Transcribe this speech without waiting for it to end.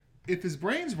If his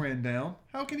brains ran down,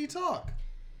 how can he talk?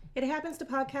 It happens to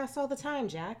podcasts all the time,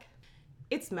 Jack.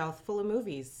 It's Mouthful of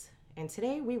Movies, and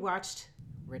today we watched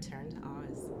Return to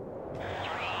Oz.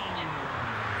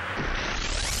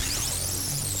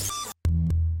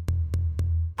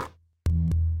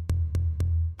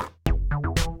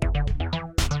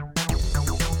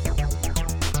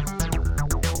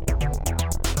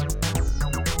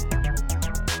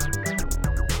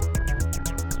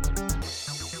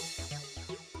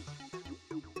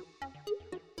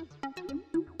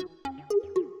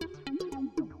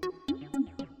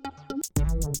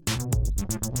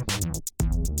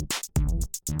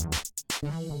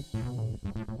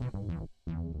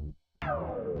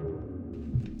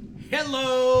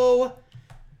 Hello,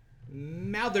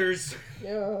 Mouthers.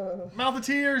 Mouth of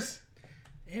tears.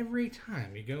 Every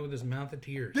time you go with this mouth of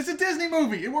tears. This is a Disney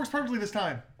movie. It works perfectly this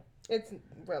time. It's,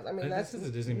 well, I mean, This is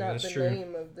a Disney movie, not that's the true.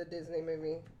 name of the Disney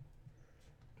movie.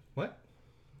 What?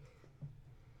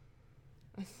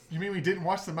 You mean we didn't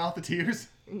watch The Mouth of Tears?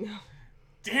 No.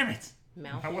 Damn it.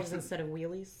 Mouthies instead of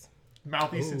wheelies.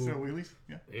 Mouthies Ooh. instead of wheelies?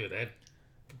 Yeah. Ew,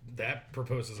 that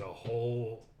proposes a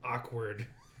whole awkward...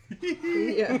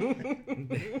 Yeah.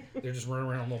 They're just running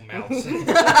around little mouths.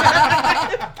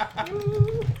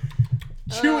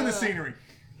 Chewing the scenery.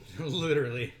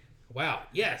 Literally. Wow.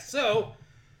 Yeah, so,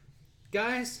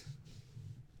 guys,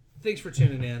 thanks for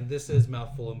tuning in. This is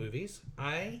Mouthful of Movies.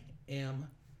 I am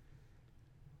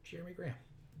Jeremy Graham.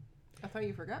 I thought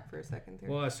you forgot for a second there.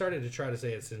 Well, I started to try to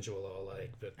say it sensual all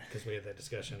like, but because we had that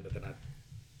discussion, but then I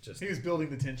just He was building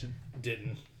the tension.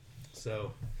 didn't.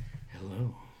 So,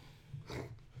 hello.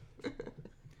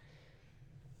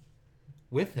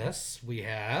 With us, we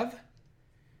have...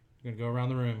 We're going to go around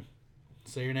the room.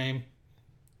 Say your name,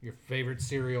 your favorite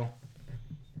cereal,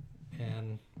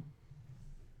 and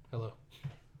hello.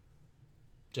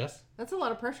 Jess? That's a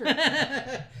lot of pressure.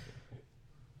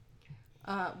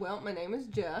 Well, my name is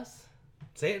Jess.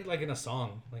 Say it like in a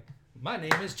song. Like, my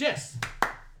name is Jess.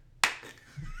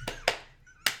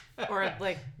 Or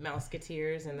like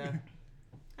Mouseketeers and the...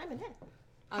 I'm in it.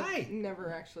 Hi. I've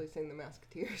never actually seen The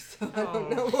Mouseketeers, so I don't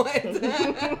know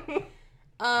what.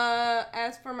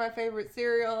 As for my favorite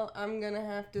cereal, I'm going to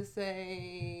have to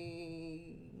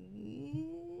say...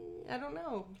 I don't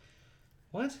know.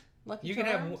 What? Lucky You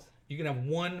Charms? you can have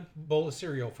one bowl of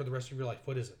cereal for the rest of your life.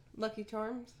 What is it? Lucky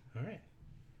Charms? All right.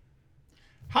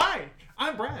 Hi,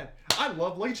 I'm Brad. I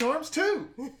love Lucky Charms too.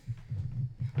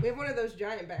 We have one of those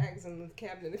giant bags in the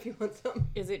cabinet if you want some.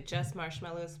 Is it just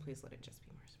marshmallows? Please let it just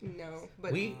be marshmallows. No,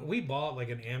 but... We bought like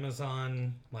an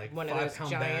Amazon like One of those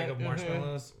 5-pound giant- bag of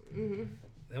marshmallows.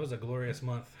 That was a glorious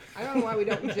month. I don't know why we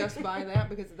don't just buy that,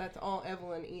 because that's all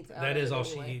Evelyn eats out That of is it all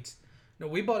anyway. she eats. No,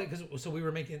 we bought it because we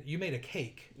were making. You made a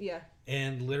cake Yeah.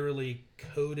 and literally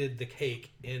coated the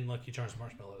cake in Lucky Charms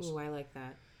marshmallows. Ooh, I like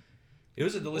that. It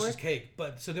was a delicious cake,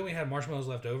 but so then we had marshmallows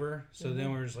left over. So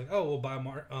then we were just like, oh, we'll buy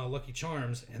Lucky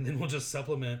Charms, and then we'll just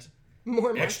supplement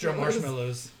More extra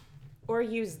marshmallows. Or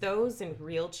use those in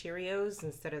real Cheerios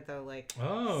instead of the like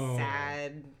Oh,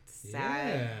 sad,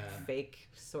 Yeah. fake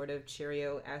sort of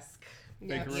Cheerio-esque.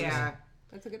 Yeah, Bakery. Yeah,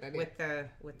 that's a good idea.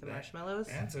 with the marshmallows.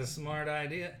 That's a smart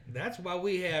idea. That's why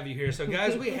we have you here. So,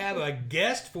 guys, we have a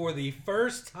guest for the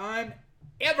first time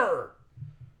ever.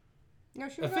 No,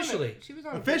 she was Officially. On it. She was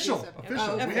on Official. previous episode.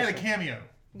 Official. Oh, We had a cameo.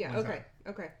 Yeah. one Okay.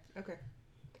 time. Okay.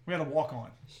 We had a walk on.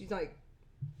 She's like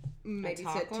maybe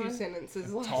talk said two on?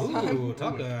 sentences last time. Ooh,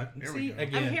 talk on. There we See, go.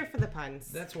 again, I'm here for the puns.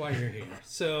 that's why you're here.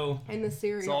 So, And the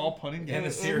cereal. It's all pun and and the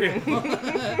games.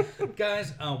 cereal.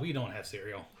 Guys, we don't have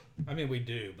cereal. I mean, we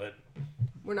do, but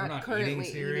We're not, not currently eating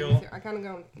eating cereal. I kind of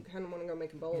want to go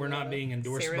make a bowl. we're of not it. being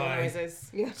endorsed Cereal by noises.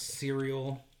 Yeah,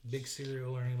 cereal, big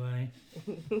cereal, or anybody.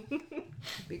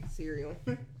 big cereal.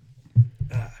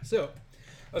 So,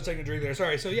 I was taking a drink there.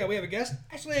 Sorry. So, yeah, we have a guest.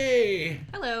 Ashley!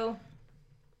 Hello.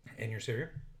 And your cereal?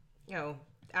 Oh,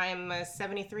 I'm a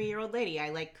 73-year-old lady. I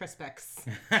like Crispix.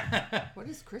 What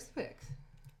is Crispix?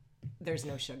 There's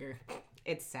no sugar.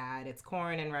 It's sad. It's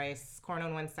corn and rice. Corn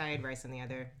on one side, rice on the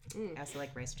other. I also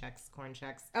like rice checks, corn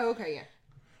checks. Oh, okay, yeah.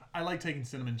 I like taking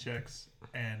cinnamon checks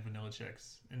and vanilla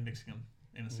checks and mixing them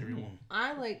in a cereal.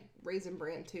 I like Raisin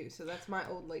Bran too, so that's my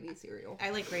old lady cereal. I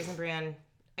like Raisin Bran.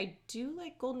 I do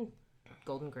like Golden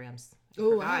Grams.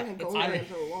 Oh, Forgot. I haven't had It's- Golden I- Bran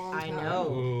for a long I time. know.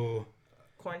 Ooh.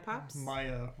 Corn Pops? My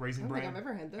Raisin I don't think Bran I've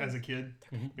ever had those. as a kid,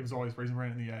 it was always Raisin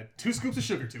Bran and you add 2 scoops of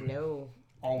sugar to it. No.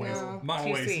 Always. No. Mine,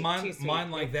 Too sweet, mine, too sweet.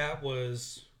 mine like that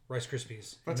was Rice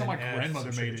Krispies. That's And how my then add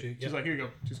grandmother some made it. sugar too. She's Yep. like, here you go,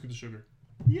 2 scoops of sugar.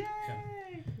 Yay!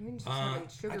 I'm just having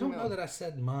sugar I don't know milk. that I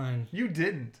said mine. You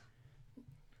didn't.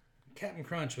 Captain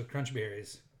Crunch with Crunch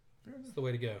Berries. That's the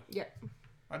way to go. Yeah.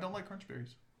 I don't like Crunch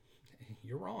Berries.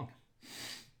 you're wrong.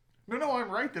 No, I'm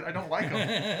right that I don't like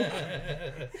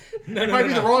them. No, It might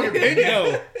be the wrong opinion.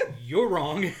 No, you're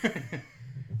wrong.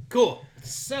 Cool.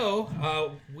 So,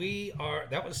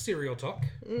 that was Cereal Talk.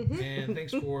 And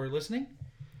thanks for listening.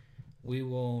 We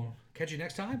will catch you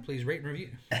next time. Please rate and review.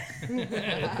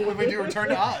 When we do Return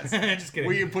to Oz. Just kidding.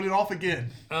 We can put it off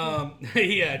again.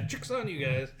 Yeah, tricks on you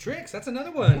guys. Tricks, that's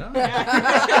another one.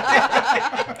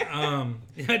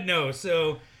 No,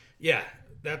 so, yeah.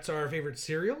 That's our favorite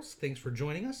cereals. Thanks for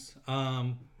joining us.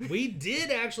 We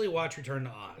did actually watch Return to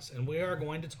Oz, and we are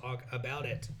going to talk about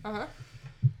it.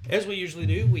 As we usually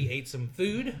do, we ate some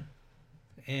food,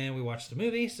 and we watched the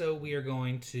movie, so we are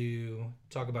going to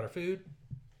talk about our food.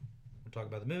 We'll talk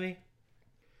about the movie.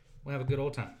 We'll have a good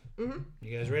old time.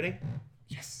 You guys ready?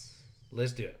 Yes.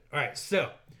 Let's do it. All right,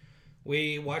 so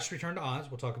we watched Return to Oz.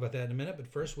 We'll talk about that in a minute, but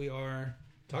first we are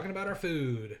talking about our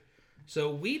food.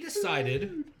 So we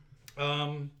decided...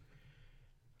 I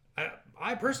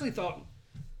personally thought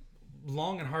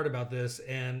long and hard about this,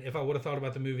 and if I would have thought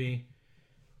about the movie,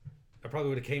 I probably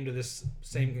would have came to this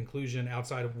same conclusion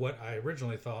outside of what I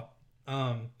originally thought.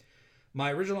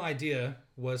 My original idea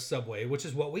was Subway, which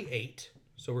is what we ate.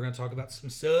 So we're going to talk about some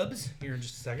subs here in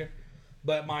just a second.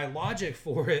 But my logic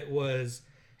for it was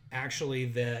actually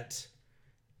that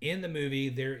in the movie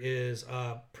there is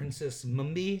Princess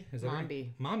Mombi. Is that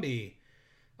right? Mombi,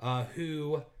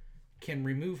 who can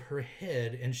remove her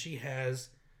head, and she has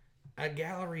a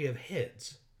gallery of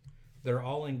heads. They're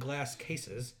all in glass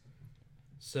cases.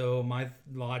 So my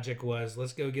logic was,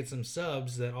 let's go get some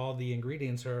subs that all the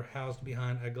ingredients are housed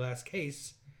behind a glass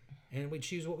case, and we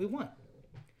choose what we want.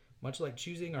 Much like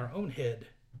choosing our own head.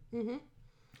 And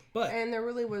there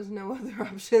really was no other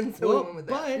option, so we went with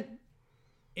that. But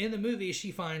in the movie,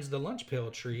 she finds the lunch pail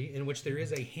tree in which there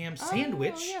is a ham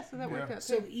sandwich. Oh, yeah, so that worked out.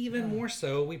 So even more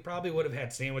so, we probably would have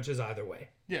had sandwiches either way.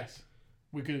 Yes.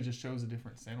 We could have just chose a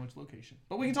different sandwich location.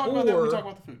 But we can talk about that when we talk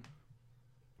about the food.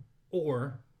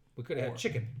 Or we could have had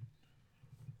chicken.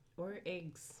 Or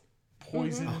eggs.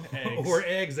 Poison eggs. Or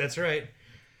eggs, that's right.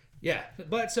 Yeah,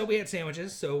 but so we had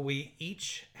sandwiches. So we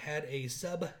each had a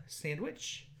sub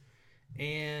sandwich.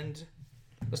 And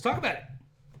let's talk about it.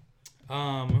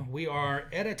 We are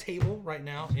at a table right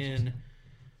now in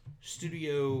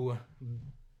Studio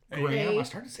Graham. I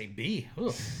started to say B.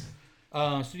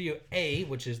 Studio A,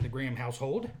 which is the Graham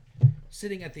household,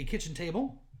 sitting at the kitchen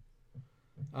table.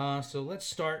 So let's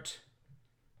start.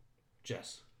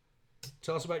 Jess,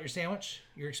 tell us about your sandwich,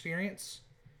 your experience,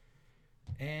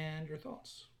 and your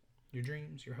thoughts, your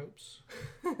dreams, your hopes.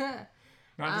 Not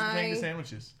just paying the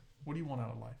sandwiches. What do you want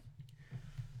out of life?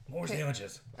 More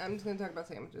sandwiches. I'm just going to talk about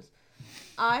sandwiches.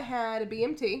 I had a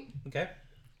BMT. Okay.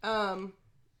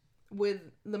 With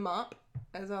the mop,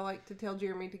 as I like to tell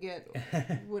Jeremy to get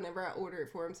whenever I order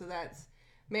it for him. So that's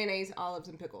mayonnaise, olives,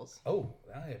 and pickles. Oh,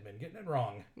 I have been getting it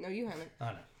wrong. No, you haven't.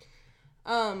 I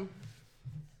know.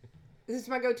 This is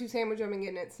my go-to sandwich. I've been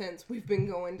getting it since we've been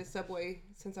going to Subway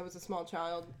since I was a small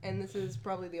child. And this is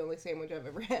probably the only sandwich I've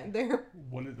ever had there.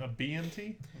 What is a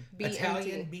BMT?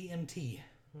 Italian BMT.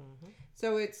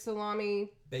 So it's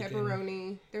salami, bacon,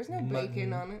 pepperoni. There's no mutton.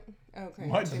 Bacon on it. Okay.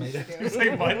 What? Tomato. You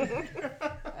say mutton?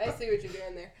 I see what you're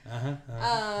doing there.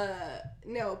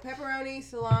 No, pepperoni,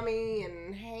 salami,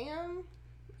 and ham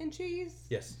and cheese.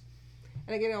 Yes.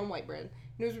 And I get it on white bread.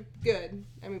 And it was good.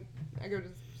 I mean, I go to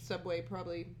Subway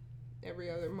probably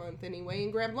every other month anyway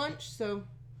and grab lunch, so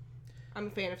I'm a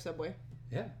fan of Subway.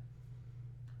 Yeah.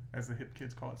 As the hip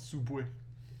kids call it, Subway.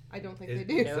 I don't think they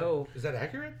do. No. Is that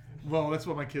accurate? Well, that's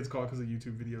what my kids call it because of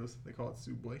YouTube videos. They call it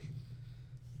Subway.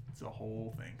 It's a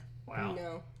whole thing. Wow.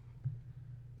 No.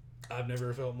 I've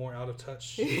never felt more out of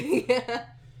touch. Yeah.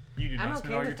 You do I'm not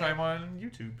spend okay all your with time on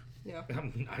YouTube. Yeah.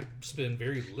 I spend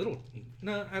very little.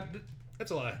 No,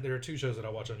 that's a lie. There are 2 shows that I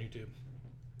watch on YouTube.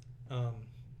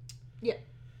 Yeah.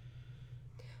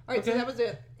 All right, so Okay. that was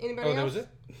it. Anybody else? That was it?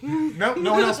 Nope,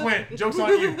 no one else went. Joke's on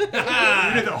you. You did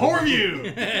the whole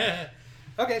review.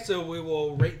 Okay, so we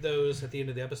will rate those at the end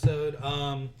of the episode.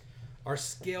 Our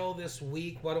scale this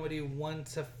week, why don't we do 1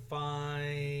 to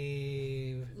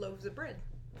 5 Loaves of bread.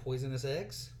 poisonous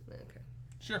eggs? Okay.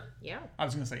 Sure. Yeah. I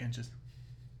was going to say inches.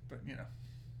 But, you know.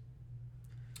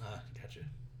 Gotcha.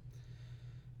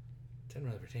 Didn't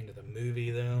really pertain to the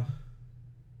movie, though.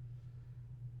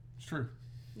 It's true.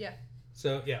 Yeah.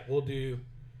 So, yeah, we'll do...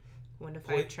 1 to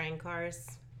 5 train cars.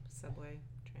 Subway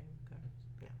train cars.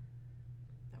 No.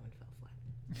 That one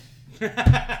fell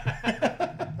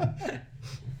flat.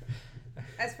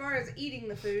 As far as eating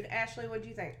the food, Ashley, what'd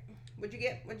you think? What'd you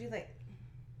get? What'd you think?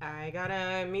 I got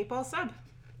a meatball sub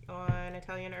on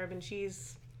Italian urban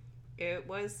cheese. It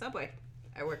was Subway.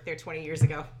 I worked there 20 years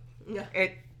ago. Yeah.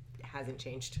 It hasn't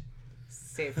changed,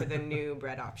 save for the new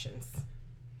bread options.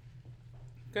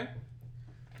 Okay.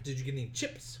 Did you get any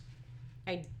chips?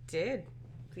 I did.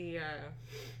 The,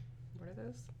 what are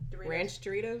those? Doritos. Ranch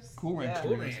Doritos? Cool Ranch. Yeah.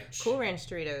 Cool Ranch. Cool Ranch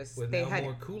Doritos. With They now had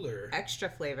more cooler. extra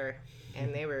flavor,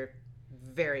 and they were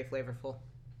very flavorful.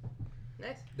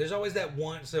 Nice. There's always that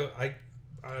one. So I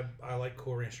like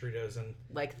Cool Ranch Doritos, and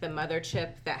Like the mother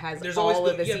chip that has there's all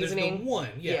always of the there's seasoning. the one.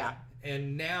 Yeah. Yeah.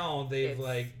 And now they've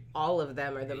It's- all of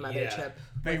them are the mother Yeah. chip.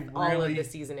 They With all of really- the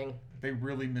seasoning. They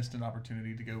really missed an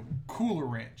opportunity to go Cooler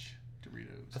Ranch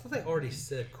Doritos. I thought they already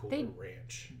said Cool They-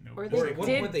 Ranch. No, Or this they is at one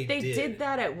did. point They they did. did.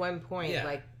 that at one point, Yeah.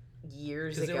 like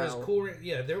years Because ago. there was Cool Ranch.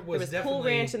 Yeah, there was There was definitely Cool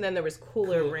Ranch, and then there was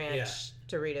Cooler Cool- Ranch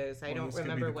yeah. Doritos. I Well, don't this could be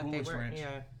remember the what they coolest were. ranch.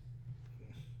 Yeah,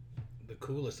 the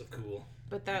coolest of cool.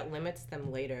 but that limits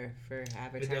them later for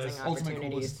advertising does. Ultimate opportunities.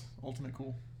 coolest. Ultimate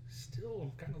cool.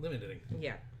 Still kind of limiting.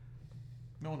 Yeah.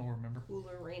 No one will remember.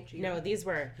 Cooler ranchy. No, these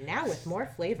were now with more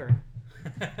flavor.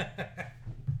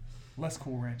 Less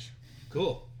Cool Ranch.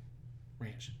 Cool.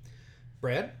 Ranch.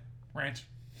 Brad, Ranch.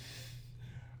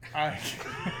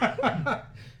 I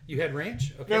you had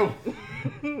ranch? Okay.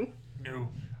 no. No.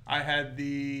 I had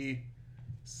the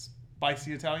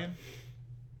spicy Italian.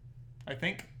 I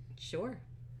think. Sure.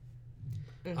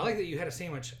 I like that you had a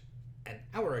sandwich an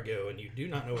hour ago and you do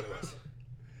not know what it was.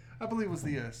 I believe it was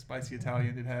the spicy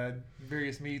Italian. It had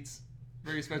various meats,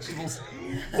 various vegetables.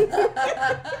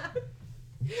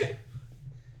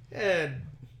 And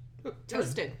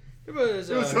Toasted. It was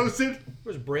It was toasted.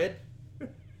 There was bread,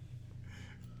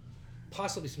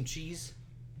 possibly some cheese.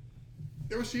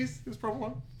 There was cheese. It was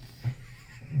provolone.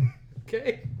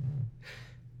 Okay.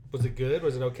 Was it good?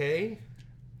 Was it okay?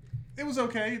 It was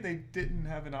okay. They didn't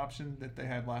have an option that they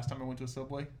had last time I went to a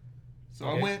Subway. So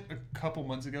Okay. I went a couple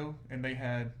months ago, and they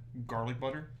had garlic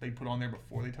butter they put on there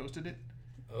before they toasted it.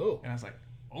 Oh. And I was like,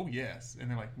 oh, yes. And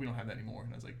they're like, we don't have that anymore.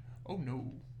 And I was like, oh,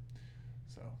 no.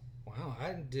 So, Wow,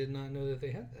 I did not know that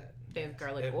they had that. They have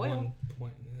garlic At oil. one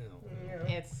point, no.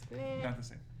 Yeah. It's not the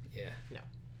same. Yeah. No.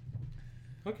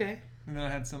 Okay. And then I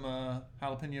had some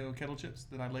jalapeno kettle chips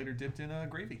that I later dipped in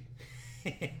gravy.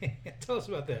 Tell us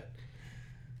about that.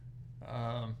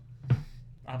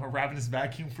 I'm a ravenous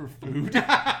vacuum for food.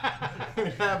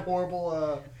 I have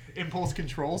horrible impulse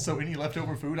control, so any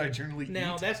leftover food I generally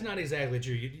Now, eat. that's not exactly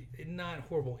true. Not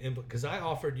horrible input, because I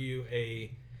offered you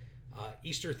a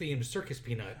Easter-themed circus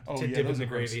peanut Oh, to yeah, dip in those the are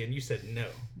gross. gravy, and you said no.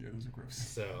 Yeah, those are gross.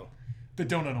 So, The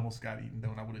donut almost got eaten,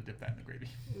 though, and I would have dipped that in the gravy.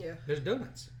 Yeah. there's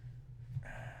donuts. I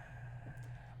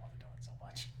love the donut so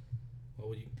much.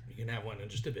 Well, you can have one in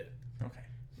just a bit. Okay.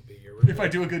 It'll be your If I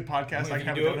do a good podcast, Well, I if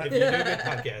can you have a do donut. if you do a good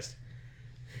podcast,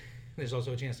 there's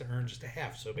also a chance to earn just a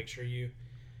half. So make sure you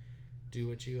do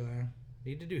what you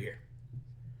need to do here.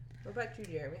 What about you,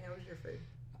 Jeremy? How was your food?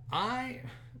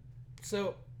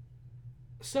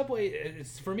 Subway.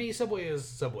 It's for me. Subway is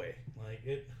Subway. Like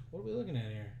it. What are we looking at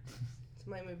here?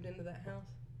 Somebody moved into that house.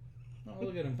 Oh,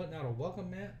 look at him putting out a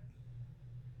welcome mat.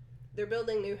 They're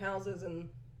building new houses and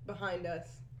behind us.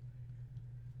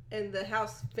 And the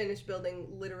house finished building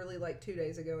literally like 2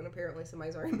 days ago, and apparently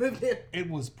somebody's already moved in. It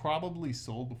was probably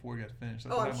sold before it got finished.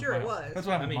 That's Oh, what I'm happened sure with it mine. was. That's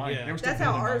what happened I mean, with mine. yeah. They were still That's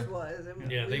how building ours mine. was.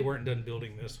 And Yeah, they we- weren't done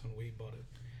building this when we bought it.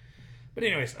 But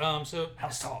anyways, so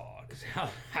House talk.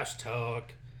 house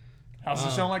talk.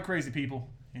 Houses sound like crazy people.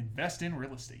 Invest in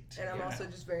real estate. And I'm Yeah. also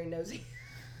just very nosy.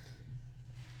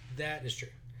 That is true.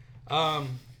 All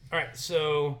right,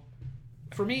 so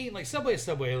for me, like Subway is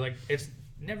Subway. Like it's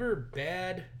never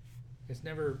bad. It's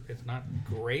not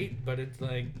great, but it's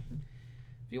like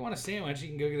if you want a sandwich, you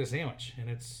can go get a sandwich, and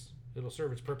it'll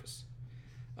serve its purpose.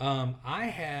 I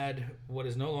had what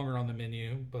is no longer on the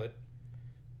menu, but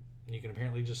you can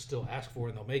apparently just still ask for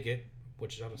it and they'll make it,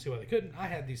 which I don't see why they couldn't. I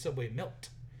had the Subway Melt.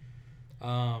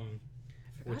 Forgot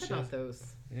about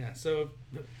those. Yeah, so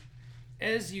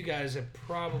as you guys have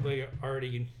probably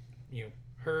already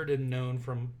heard and known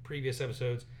from previous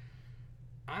episodes,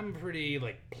 I'm pretty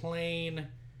like plain,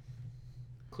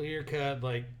 clear cut,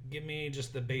 like give me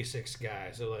just the basics guy.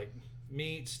 So like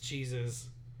meats, cheeses,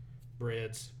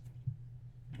 breads,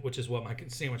 which is what my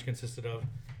sandwich consisted of.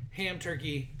 Ham,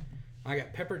 turkey, I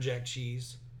got pepper jack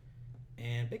cheese,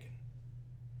 and bacon.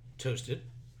 Toasted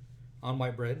on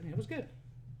white bread. It was good.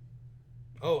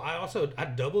 Oh, I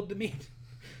doubled the meat.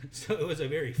 So it was a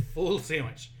very full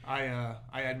sandwich. I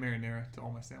add marinara to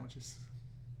all my sandwiches.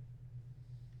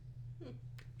 I'm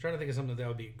trying to think of something that I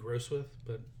would be gross with,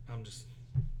 but I'm just...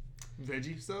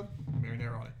 Veggie sub,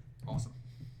 marinara on it. Awesome.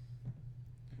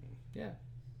 Yeah.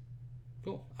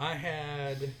 Cool. I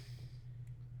had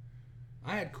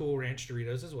Cool Ranch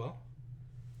Doritos as well.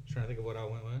 Trying to think of what I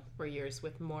went with. Were yours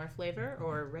with more flavor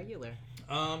or regular?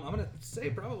 I'm gonna say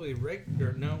probably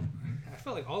regular. No, I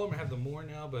feel like all of them have the more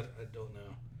now, but I don't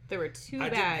know. There were two I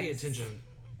bags. didn't pay attention.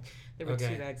 There were Okay.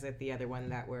 2 bags at the other one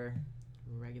that were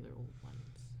regular old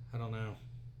ones. I don't know.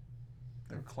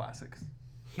 They're classics.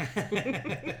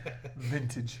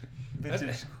 Vintage.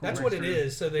 That's what it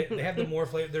is. So they have the more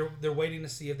flavor. They're waiting to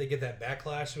see if they get that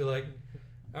backlash. Be like,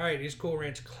 all right, here's Cool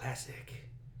Ranch Classic.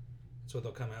 That's what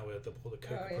they'll come out with. They'll pull the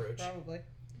Coke approach. Probably.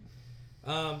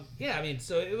 Yeah, I mean,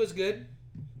 so it was good.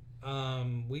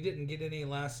 We didn't get any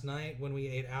last night when we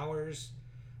ate ours,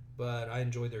 but I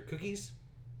enjoyed their cookies.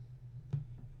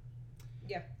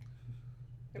 Yeah.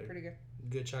 They're pretty good.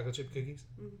 Good chocolate chip cookies.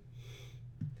 Mhm.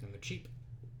 And they're cheap.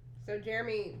 So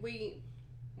Jeremy, we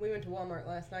went to Walmart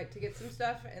last night to get some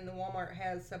stuff, and the Walmart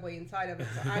has Subway inside of it.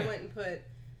 So I went and put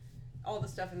all the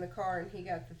stuff in the car, and he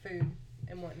got the food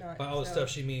and whatnot. By all the stuff,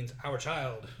 she means our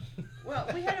child. Well,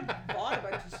 we had bought a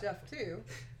bunch of stuff too.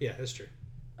 Yeah, that's true.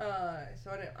 So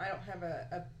I don't have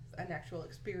an actual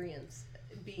experience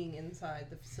being inside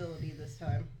the facility this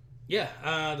time.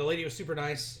 Yeah, the lady was super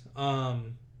nice. I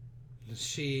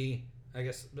think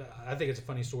it's a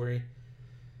funny story.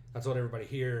 That's what everybody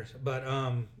hears. But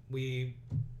we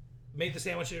made the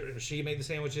sandwiches. She made the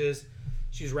sandwiches.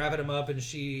 She's wrapping them up, and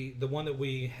the one that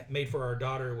we made for our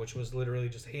daughter, which was literally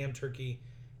just ham, turkey,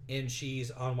 and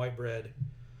cheese on white bread.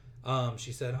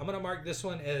 She said, "I'm gonna mark this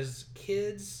one as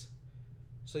kids,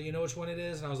 so you know which one it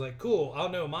is." And I was like, "Cool, I'll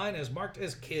know mine is marked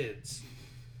as kids."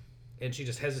 And she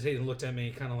just hesitated and looked at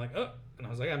me, kind of like, "Oh," and I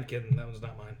was like, "I'm kidding, that one's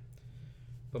not mine."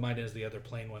 But mine is the other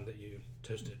plain one that you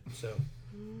toasted. So,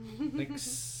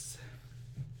 thanks.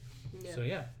 Yeah. So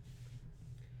yeah,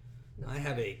 I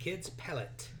have a kid's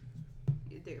palate.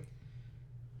 You do.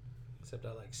 Except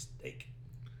I like steak.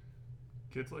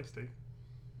 Kids like steak.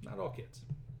 Not all kids.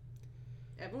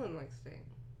 Evelyn likes steak.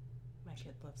 My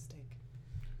kid loves steak.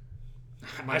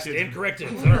 I stand kid's-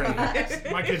 corrected. Sorry.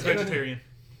 My kid's vegetarian.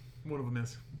 One of them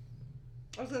is.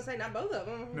 I was gonna say not both of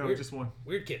them. No, Weird. just one.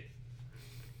 Weird kid.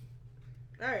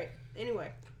 All right.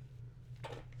 Anyway.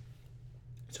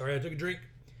 Sorry, I took a drink.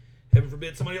 Heaven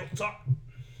forbid somebody else talk.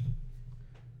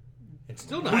 And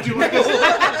still not. Would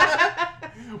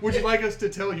you like us to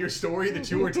tell your story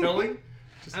that you were telling?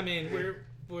 I mean,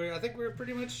 I think we're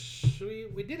pretty much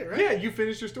we did it, right? Yeah, you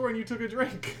finished your story and you took a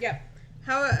drink. Yeah.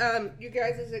 How you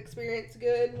guys' experience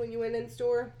good when you went in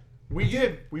store? We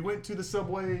did. We went to the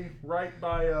Subway right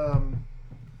by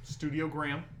Studio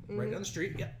Graham. Right down the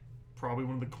street. Yeah. Probably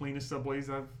one of the cleanest Subways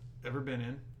I've ever been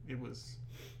in. It was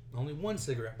Only one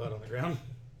cigarette butt on the ground.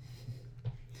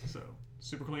 so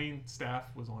super clean. Staff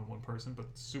was only one person, but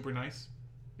super nice.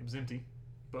 It was empty,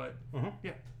 but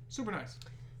yeah, super nice.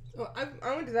 Well,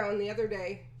 I went to that one the other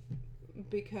day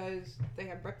because they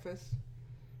had breakfast,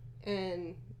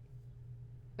 and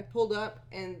I pulled up,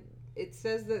 and it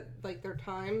says that like their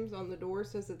times on the door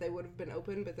says that they would have been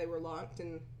open, but they were locked,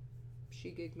 and she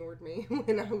ignored me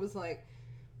when I was like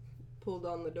pulled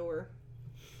on the door.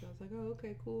 So I was like, oh,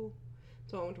 okay, cool.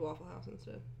 So I went to Waffle House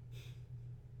instead.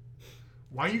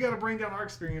 Why you gotta bring down our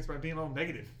experience by being all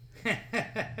negative?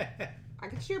 I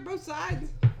can share both sides.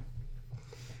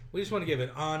 We just want to give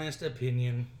an honest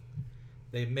opinion.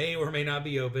 They may or may not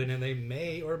be open, and they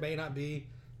may or may not be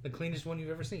the cleanest one you've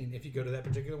ever seen if you go to that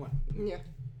particular one. Yeah.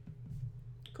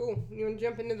 Cool. You want to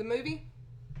jump into the movie?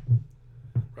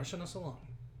 Rushing us along.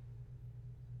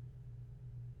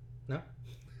 No?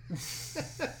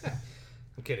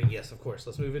 I'm kidding. Yes, of course.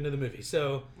 Let's move into the movie.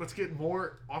 So, Let's get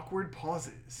more awkward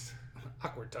pauses.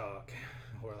 awkward talk,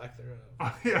 or lack thereof.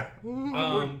 Yeah,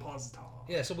 awkward pause talk.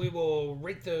 Yeah, so we will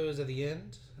rate those at the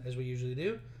end, as we usually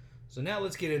do. So now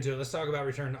let's get into it. Let's talk about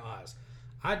Return to Oz.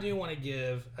 I do want to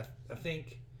give, I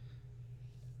think,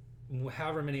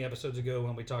 however many episodes ago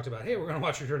when we talked about, hey, we're going to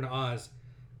watch Return to Oz,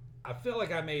 I feel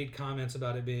like I made comments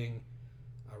about it being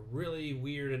a really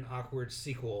weird and awkward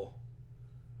sequel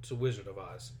to Wizard of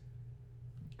Oz.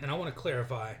 And I want to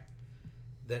clarify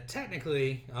that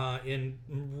technically, in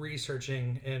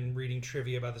researching and reading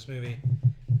trivia about this movie,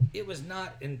 it was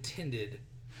not intended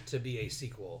to be a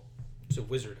sequel to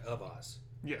Wizard of Oz.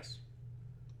 Yes.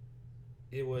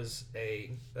 It was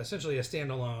essentially a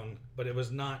standalone, but it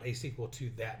was not a sequel to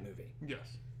that movie.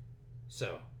 Yes.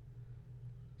 So,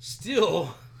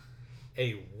 still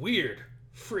a weird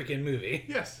freaking movie.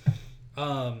 Yes.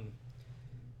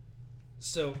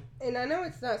 So, And I know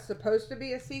it's not supposed to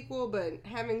be a sequel, but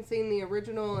having seen the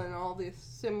original and all the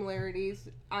similarities,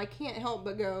 I can't help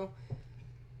but go,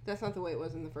 that's not the way it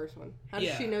was in the first one. How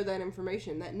does she know that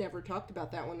information? That never talked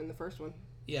about that one in the first one.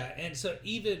 yeah, and so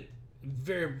even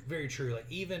very, very true. Like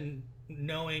even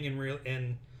knowing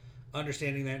and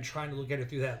understanding that and trying to look at it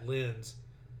through that lens.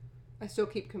 I still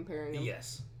keep comparing them.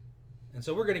 Yes. And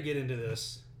so we're going to get into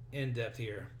this in depth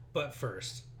here. But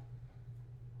first,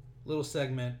 little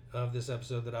segment of this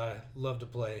episode that I love to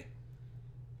play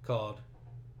called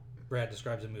Brad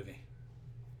Describes a Movie.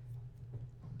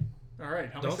 All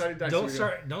right, how many sided dice do we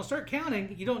got? Don't start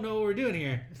counting. You don't know what we're doing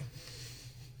here.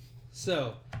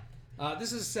 So,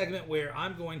 this is a segment where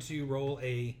I'm going to roll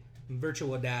a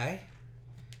virtual die,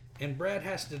 and Brad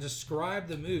has to describe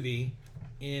the movie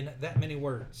in that many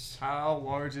words. How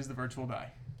large is the virtual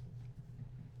die?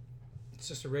 It's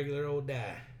just a regular old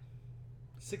die.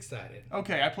 6-sided.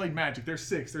 Okay, I played Magic. There's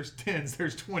 6, there's 10s,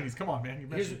 there's 20s. Come on, man.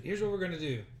 Here's what we're going to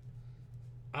do.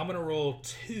 I'm going to roll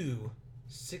 2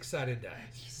 6-sided dice.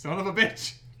 Son of a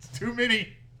bitch. It's too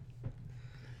many.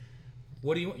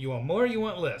 What do you want? You want more or you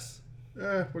want less?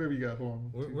 Whatever you got. Hold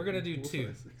on. We're going to do 2.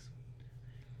 5, 6.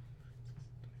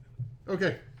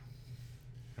 Okay.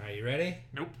 All right, you ready?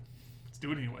 Nope. Let's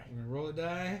do it anyway. We're going to roll a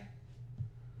die.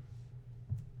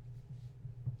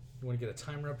 You want to get a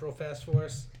timer up real fast for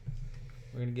us?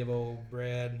 We're going to give old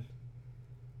Brad...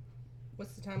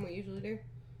 What's the time we usually do?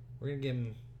 We're going to give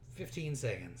him 15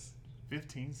 seconds.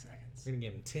 15 seconds. We're going to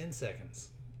give him 10 seconds.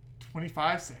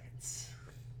 25 seconds.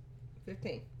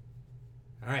 15.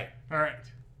 All right. All right.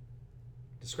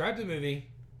 Describe the movie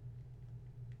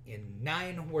in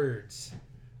 9 words.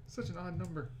 Such an odd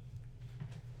number.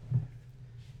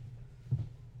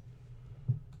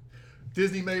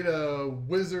 Disney made a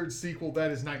Wizard sequel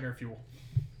that is Nightmare Fuel.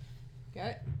 Got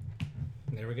it.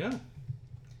 There we go.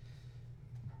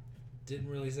 Didn't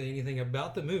really say anything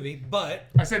about the movie, but...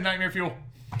 I said Nightmare Fuel.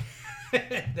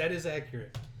 That is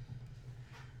accurate.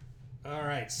 All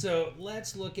right, so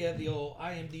let's look at the old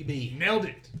IMDb. Nailed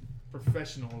it.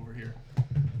 Professional over here.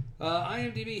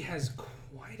 IMDb has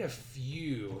quite a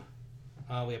few.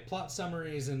 We have plot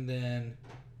summaries and then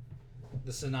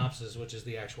the synopsis, which is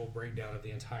the actual breakdown of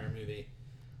the entire movie.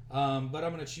 But I'm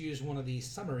going to choose one of the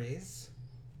summaries.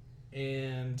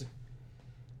 And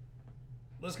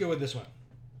let's go with this one.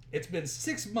 It's been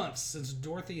 6 months since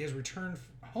Dorothy has returned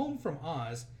home from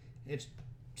Oz. And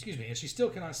she still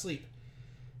cannot sleep.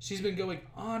 She's been going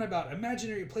on about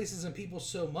imaginary places and people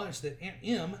so much that Aunt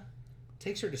Em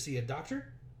takes her to see a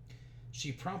doctor.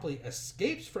 She promptly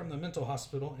escapes from the mental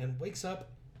hospital and wakes up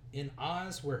in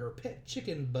Oz, where her pet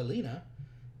chicken, Bellina,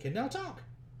 can now talk.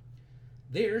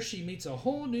 There, she meets a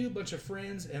whole new bunch of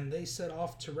friends, and they set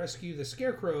off to rescue the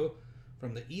Scarecrow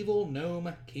from the evil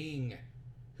Nome King,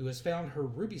 who has found her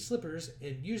ruby slippers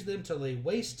and used them to lay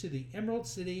waste to the Emerald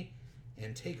City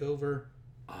and take over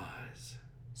Oz.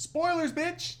 Spoilers,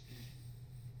 bitch!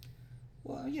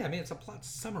 Well, yeah, I mean, it's a plot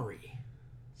summary.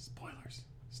 Spoilers.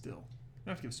 Still. You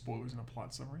don't have to give spoilers in a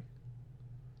plot summary.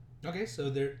 Okay, so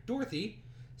Dorothy,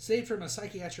 saved from a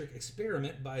psychiatric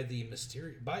experiment by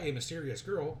a mysterious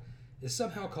girl, is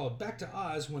somehow called back to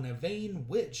Oz when a vain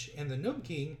witch and the Nome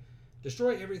King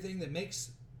destroy everything that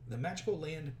makes the magical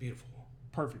land beautiful.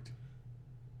 Perfect.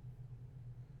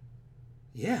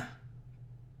 Yeah.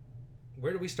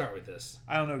 Where do we start with this?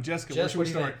 I don't know. Jessica, Jess, where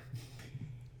should we start?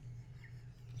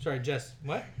 Sorry, Jess.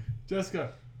 What?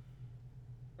 Jessica,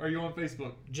 are you on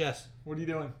Facebook? Jess. What are you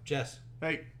doing? Jess.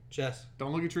 Hey, Jess.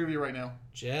 don't look at trivia right now.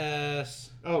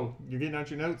 Jess. Oh, you're getting out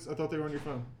your notes? I thought they were on your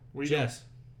phone. What are you Jess.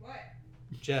 What?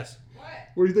 Jess. What? doing?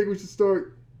 Where do you think we should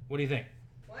start? What do you think?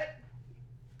 What?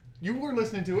 You were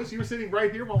listening to us. You were sitting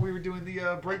right here while we were doing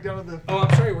the breakdown of the... Oh,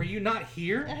 I'm sorry. Were you not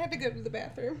here? I had to go to the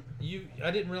bathroom.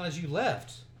 I didn't realize you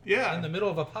left. Yeah. In the middle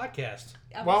of a podcast.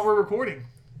 While we're recording.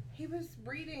 He was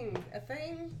reading a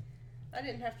thing. I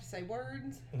didn't have to say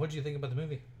words. What did you think about the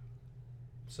movie?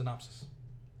 Synopsis.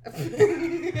 I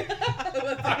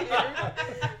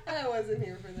wasn't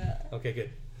here for that. Okay,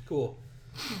 good. Cool.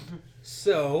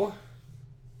 So...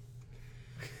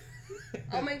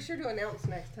 I'll make sure to announce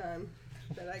next time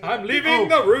that I get I'm leaving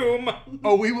the room!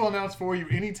 Oh, we will announce for you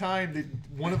anytime that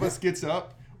one of us gets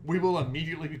up, we will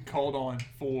immediately be called on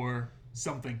for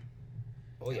something.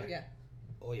 Oh, yeah. Oh, yeah.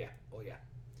 Oh, yeah. Oh, yeah.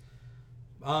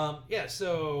 Yeah,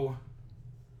 so...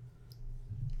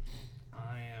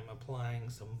 I am applying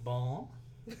some balm.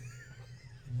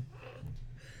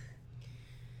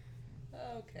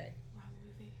 Okay.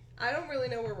 I don't really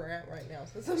know where we're at right now.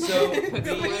 So Put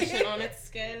some lotion on its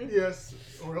skin. Yes,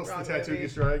 or else Wrong the tattoo movie.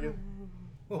 gets dry again.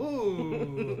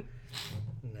 Ooh.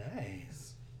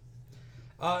 Nice.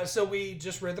 So we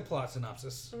just read the plot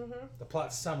synopsis. Mm-hmm. The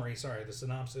plot summary, sorry. The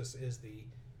synopsis is the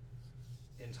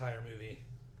entire movie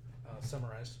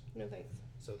summarized. No thanks.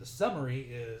 So the summary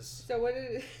is So what did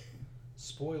it...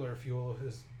 spoiler fuel,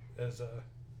 as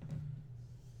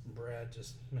Brad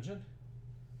just mentioned.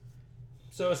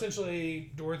 So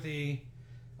essentially, Dorothy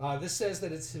This says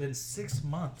that it's been 6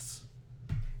 months.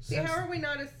 See, how are we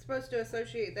not supposed to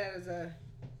associate that as a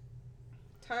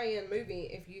tie-in movie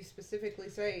if you specifically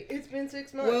say it's been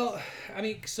 6 months? Well, I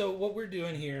mean, so what we're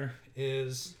doing here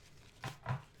is...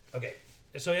 Okay,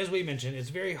 so as we mentioned, it's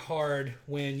very hard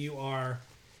when you are...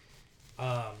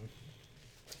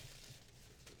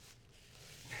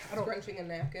 Scrunching a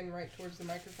napkin right towards the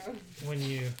microphone. When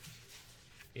you...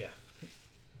 Yeah.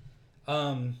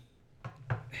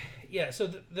 Yeah, so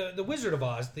the Wizard of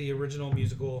Oz, the original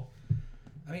musical,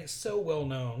 I mean, it's so well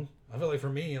known. I feel like for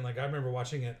me, and like I remember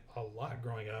watching it a lot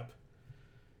growing up.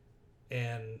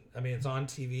 And I mean, it's on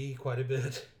TV quite a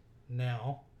bit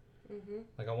now. Mm-hmm.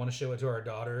 Like I want to show it to our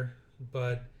daughter,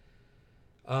 but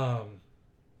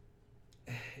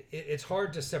it's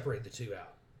hard to separate the two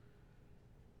out.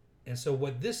 And so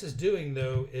what this is doing,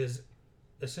 though, is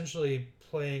essentially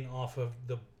playing off of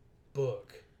the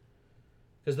book.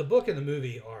 Because the book and the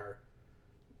movie are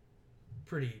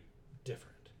pretty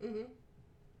different. Mm-hmm.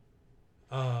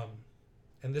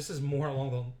 And this is more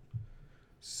along the...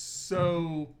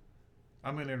 So,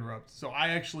 I'm going to interrupt. So, I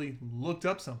actually looked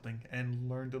up something and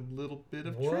learned a little bit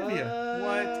of trivia.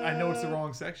 What? I know it's the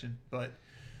wrong section, but...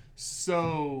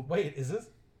 So... Wait, is this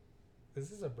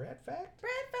a Brad fact?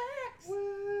 Brad facts!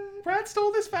 What? Brad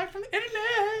stole this fact from the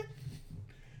internet!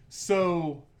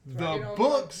 So, the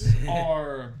books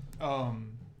are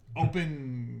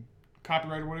open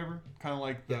copyright or whatever, kind of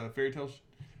like the fairy tales.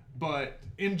 But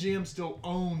MGM still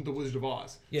owned The Wizard of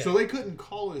Oz. Yeah. So they couldn't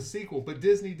call it a sequel, but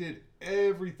Disney did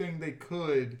everything they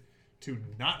could to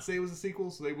not say it was a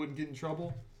sequel so they wouldn't get in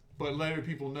trouble, but let other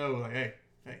people know, like,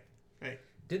 hey.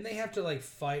 Didn't they have to, like,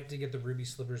 fight to get the ruby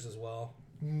slippers as well?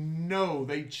 No,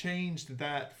 they changed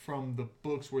that from the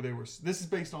books where they were... This is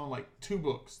based on, like, 2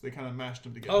 books. They kind of mashed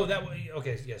them together. Oh, that way...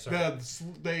 Okay, yeah, sorry.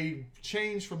 They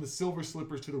changed from the silver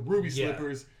slippers to the ruby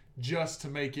slippers just to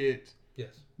make it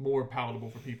more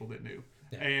palatable for people that knew.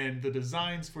 Yeah. And the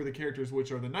designs for the characters,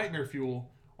 which are the nightmare fuel,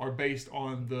 are based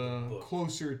on the book.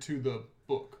 Closer to the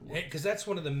book. Because that's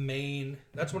one of the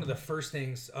That's one of the first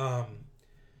things... I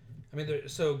mean,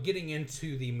 so getting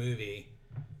into the movie...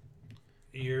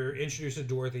 You're introduced to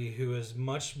Dorothy, who is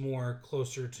much more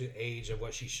closer to age of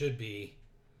what she should be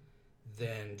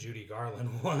than Judy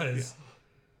Garland was.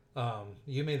 Yeah.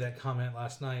 You made that comment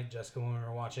last night, Jessica, when we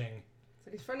were watching.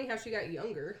 It's funny how she got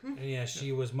younger. And yeah,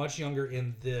 she was much younger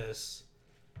in this.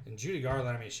 And Judy Garland,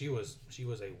 I mean, she was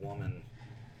a woman.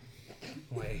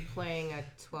 Playing a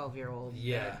 12-year-old.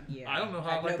 Yeah. I don't know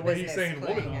how I like the way he's saying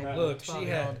woman on that. Look,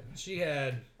 she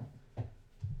had...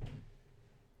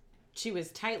 She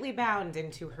was tightly bound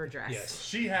into her dress. Yes.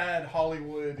 She had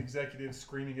Hollywood executives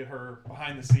screaming at her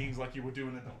behind the scenes like you would do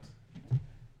in adults.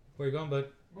 Where you going, bud?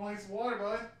 I'm going to get some water,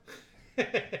 bud.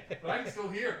 But I can still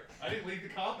hear. I didn't leave the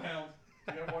compound.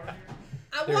 Do you have water here?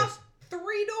 I walked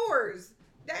 3 doors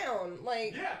down.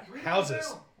 Like... Yeah, 3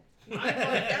 houses. Down. I'm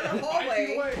like down a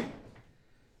hallway.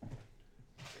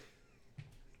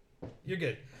 You're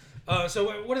good.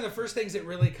 So one of the first things that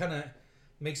really kind of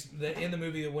makes in the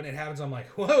movie when it happens, I'm like,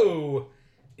 whoa,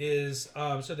 is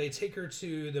so they take her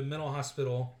to the mental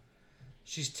hospital.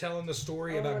 She's telling the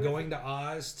story about going to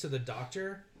Oz to the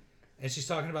doctor, and she's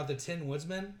talking about the Tin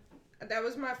Woodsman. That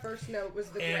was my first note, was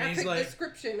the graphic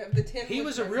description of the Tin Woodsman. He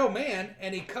was a real man,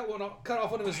 and he cut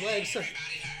off one of his legs. So...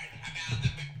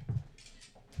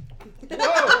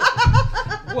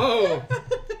 Whoa!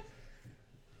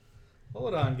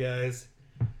 Hold on, guys.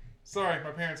 Sorry,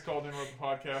 my parents called in on the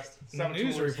podcast.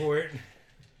 News report.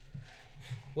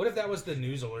 What if that was the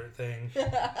news alert thing?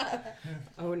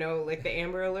 Oh no, like the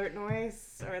Amber Alert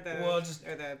noise, or the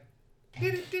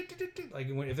like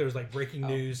if there was like breaking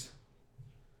news.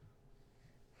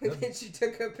 And then she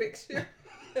took a picture.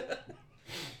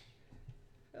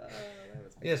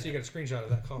 Yeah, so you got a screenshot of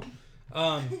that call.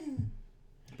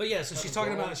 But yeah, so she's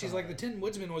talking about, she's like, the Tin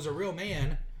Woodsman was a real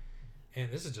man, and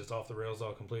this is just off the rails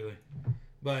all completely.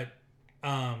 But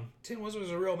Tin Woodsman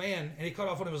was a real man, and he cut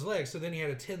off one of his legs, so then he had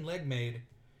a tin leg made,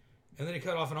 and then he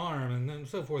cut off an arm, and then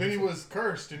so forth. Then he was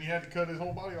cursed, and he had to cut his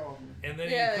whole body off. And then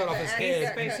he cut off his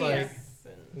head. It's like,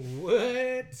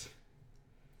 what?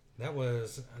 That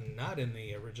was not in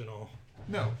the original.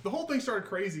 No, the whole thing started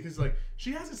crazy because like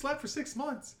she hasn't slept for 6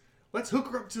 months. Let's hook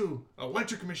her up to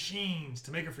electric machines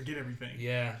to make her forget everything.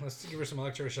 Yeah, let's give her some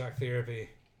electroshock therapy.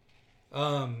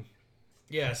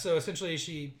 Yeah, so essentially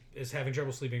she is having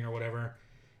trouble sleeping or whatever.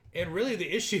 And really the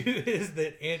issue is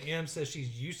that Aunt Em says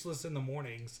she's useless in the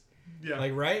mornings. Yeah.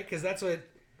 Like, right? Because that's what...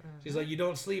 She's like, you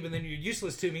don't sleep and then you're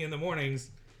useless to me in the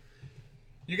mornings.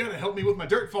 You got to help me with my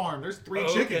dirt farm. There's 3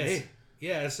 chickens.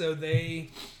 Yeah, so they're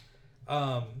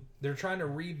trying to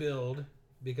rebuild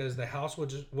because the house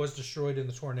was destroyed in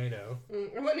the tornado.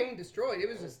 It wasn't even destroyed. It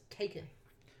was just taken.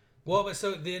 Well, but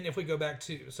so then if we go back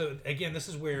to... So, again, this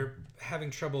is where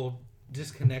having trouble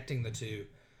disconnecting the two.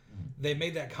 They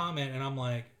made that comment, and I'm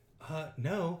like,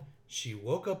 no. She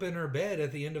woke up in her bed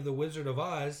at the end of The Wizard of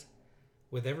Oz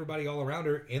with everybody all around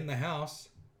her in the house.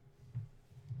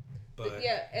 But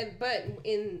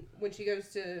when she goes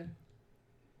to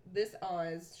this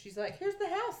Oz, she's like, here's the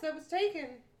house that was taken.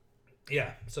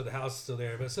 Yeah, so the house is still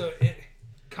there. But so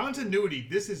continuity.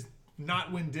 This is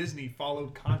not when Disney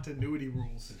followed continuity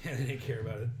rules. They didn't care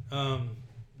about it.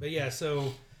 But yeah,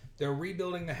 so they're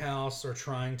rebuilding the house or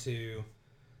trying to.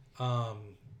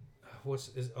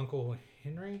 Is Uncle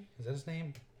Henry? Is that his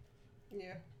name?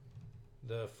 Yeah.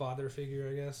 The father figure,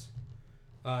 I guess.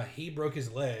 He broke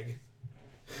his leg,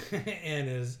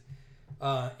 and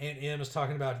Aunt Em is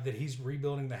talking about that he's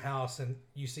rebuilding the house, and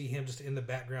you see him just in the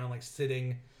background, like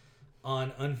sitting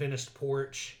on unfinished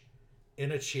porch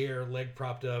in a chair, leg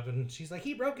propped up, and she's like,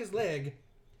 he broke his leg.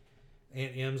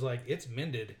 Aunt Em's like, it's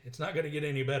mended. It's not going to get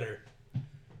any better.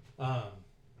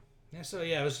 So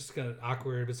yeah, it was just kind of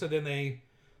awkward. But so then they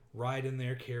ride in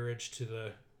their carriage to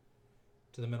the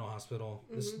mental hospital.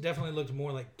 Mm-hmm. This definitely looked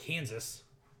more like Kansas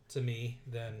to me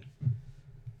than,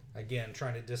 again,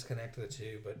 trying to disconnect the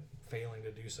two, but failing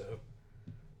to do so.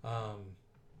 So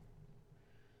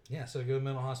I go to the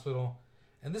mental hospital,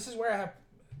 and this is where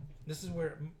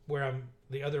I'm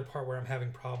the other part where I'm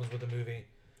having problems with the movie.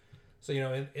 So,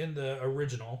 in the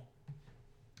original,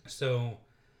 so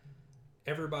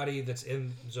everybody that's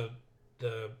in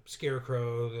the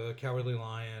Scarecrow, the Cowardly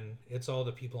Lion, it's all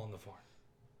the people on the farm.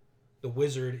 The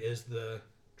wizard is the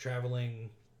traveling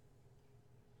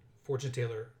fortune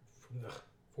teller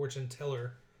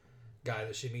guy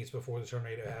that she meets before the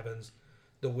tornado happens.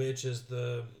 The witch is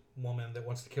the woman that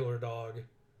wants to kill her dog.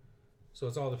 So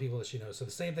it's all the people that she knows. So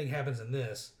the same thing happens in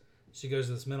this. She goes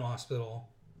to this mental hospital.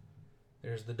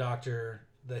 There's the doctor,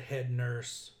 the head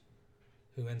nurse,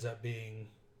 who ends up being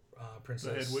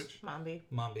Princess... The head witch?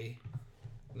 Mombi.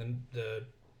 And then the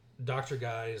doctor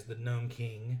guy is the Nome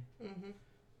King. Mm-hmm.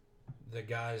 The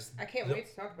guys... I can't wait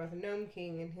to talk about the Nome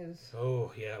King and his...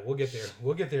 Oh, yeah. We'll get there.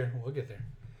 We'll get there.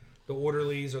 The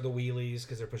orderlies are the wheelies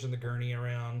because they're pushing the gurney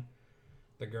around.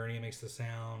 The gurney makes the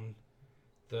sound.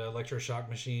 The electroshock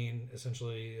machine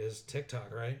essentially is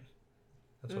TikTok, right?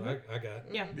 That's what I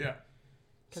got. Yeah. Yeah.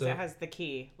 Because it has the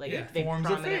key. Like, yeah. they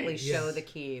prominently show the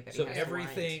key. That so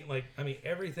everything,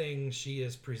 everything she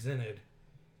is presented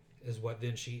is what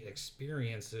then she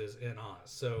experiences in Oz.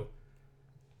 So,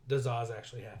 does Oz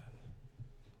actually happen?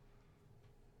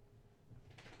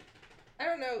 I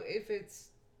don't know if it's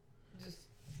just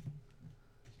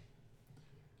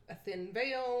a thin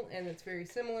veil and it's very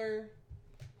similar.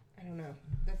 I don't know.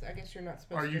 I guess you're not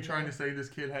supposed to. Are you trying to say this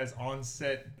kid has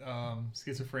onset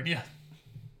schizophrenia?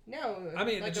 No. I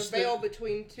mean, like a veil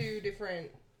between two different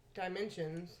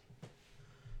dimensions.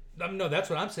 No,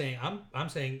 that's what I'm saying. I'm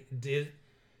saying, did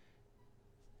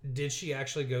she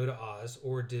actually go to Oz,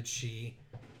 or did she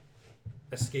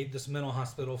escape this mental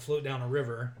hospital, float down a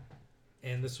river,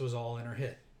 and this was all in her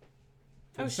head?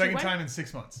 For the second time in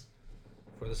 6 months.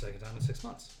 For the second time in 6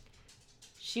 months.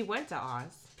 She went to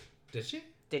Oz. Did she?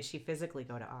 Did she physically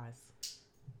go to Oz?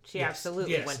 She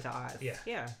absolutely went to Oz.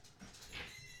 Yeah.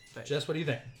 But Jess, what do you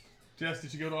think? Jess,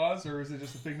 did she go to Oz, or is it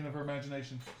just a figment of her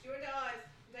imagination? She went to Oz,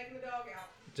 taking the dog out.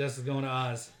 Jess is going to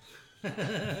Oz.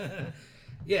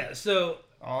 Yeah, so...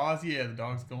 Oz, yeah, the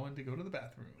dog's going to go to the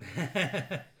bathroom.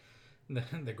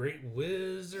 the great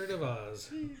Wizard of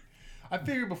Oz. I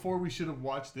figured before we should have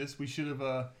watched this, we should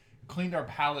have cleaned our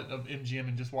palate of MGM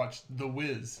and just watched The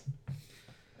Wiz.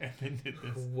 And then did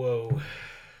this. Whoa.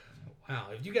 Wow,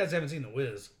 if you guys haven't seen The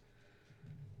Wiz,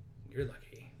 you're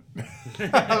lucky.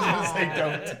 I was going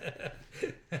to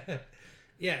say don't.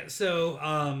 Yeah, so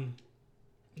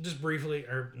just briefly,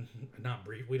 or not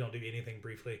brief, we don't do anything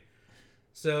briefly.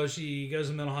 So she goes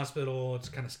to the mental hospital. It's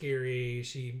kind of scary.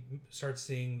 She starts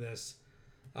seeing this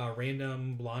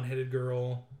random blonde-headed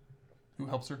girl who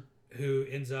helps her, who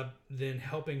ends up then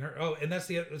helping her. Oh, and that's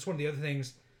one of the other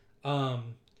things. What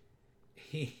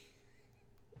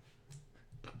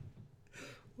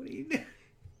are you doing?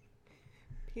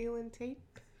 Peeling tape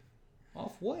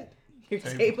off what? Your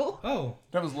table. Oh,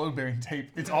 that was load-bearing tape.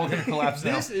 It's all going to collapse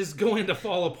now. This is going to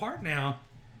fall apart now.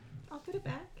 I'll put it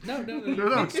back. No,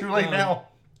 it's too late now.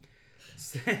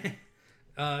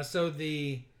 So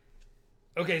then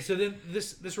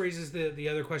this raises the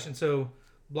other question. So,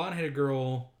 blonde-headed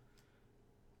girl,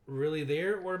 really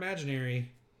there or imaginary?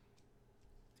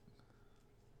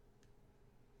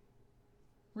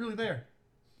 Really there.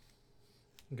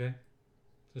 Okay.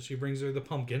 So she brings her the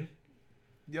pumpkin.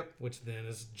 Yep. Which then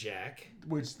is Jack.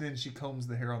 Which then she combs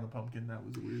the hair on the pumpkin. That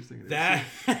was the weirdest thing.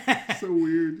 That so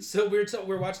weird. So weird. So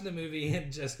we're watching the movie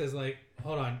and Jessica's like,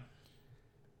 hold on.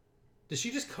 Did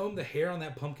she just comb the hair on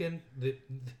that pumpkin?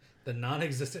 The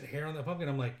non-existent hair on that pumpkin?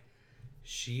 I'm like,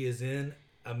 she is in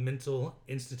a mental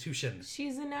institution.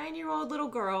 She's a 9-year-old little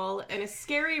girl in a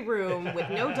scary room with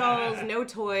no dolls, no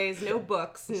toys, no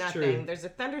books, nothing. True. There's a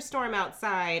thunderstorm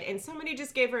outside, and somebody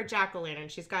just gave her a jack-o'-lantern.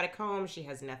 She's got a comb. She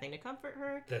has nothing to comfort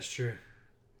her. That's true.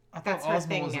 I thought That's her Ozma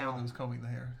thing was the now. one that was combing the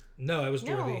hair. No, it was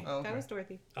Dorothy. No, Oh, okay. that was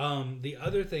Dorothy. The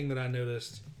other thing that I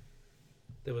noticed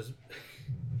that was,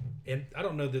 and I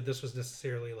don't know that this was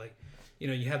necessarily like,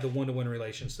 you have the one-to-one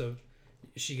relation. So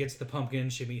she gets the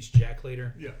pumpkin. She meets Jack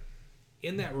later. Yeah.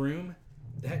 In that room,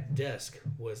 that desk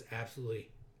was absolutely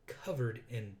covered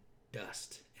in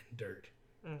dust and dirt.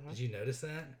 Mm-hmm. Did you notice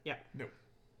that? Yeah. No.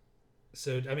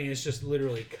 So, I mean, it's just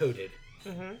literally coated.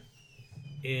 Mm-hmm.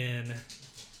 And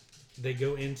they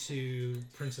go into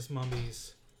Princess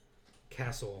Mombi's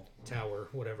castle, tower,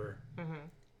 whatever. Mm-hmm.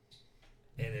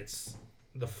 And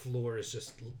the floor is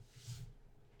just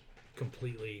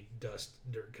completely dirt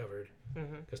covered.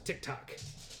 Because TikTok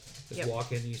is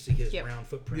walking, and you see his brown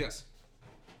footprints.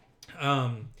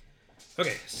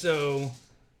 Okay, so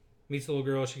meets the little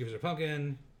girl. She gives her a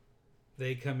pumpkin.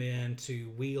 They come in to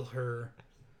wheel her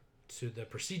to the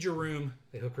procedure room.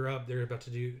 They hook her up. They're about to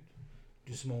do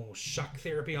some old shock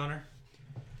therapy on her.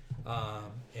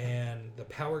 And the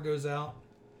power goes out.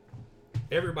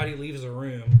 Everybody leaves the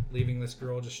room, leaving this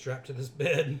girl just strapped to this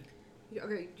bed.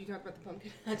 Okay, do you talk about the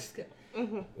pumpkin? I just got...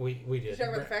 We did. Did you talk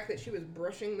about the fact that she was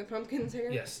brushing the pumpkin's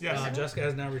hair? Yes. Yes. Jessica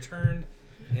has now returned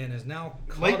and is now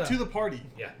caught Late up. to the party.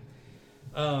 Yeah.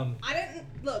 I didn't...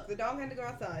 Look, the dog had to go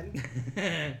outside.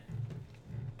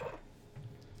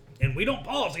 And we don't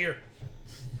pause here.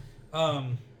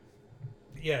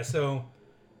 Yeah, so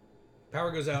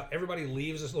power goes out. Everybody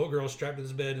leaves this little girl strapped to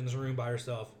this bed in this room by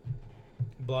herself.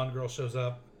 Blonde girl shows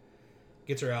up,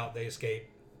 gets her out. They escape.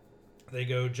 They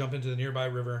go jump into the nearby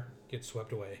river, get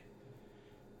swept away.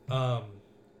 Was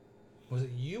it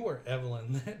you or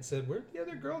Evelyn that said, "Where'd the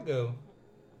other girl go?"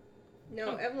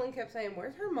 No, Evelyn kept saying,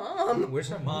 "Where's her mom?" Where's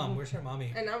her mom? Where's her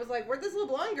mommy? And I was like, "Where'd this little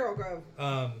blonde girl go?"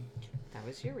 That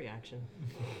was your reaction.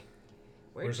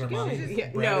 Where's she her go? mommy?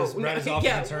 Yeah, Brad is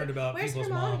often concerned about Where's people's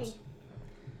her mommy? moms.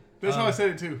 That's how I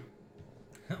said it too.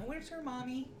 Where's her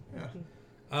mommy? Yeah.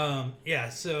 Yeah,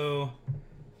 so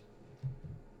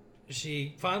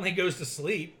she finally goes to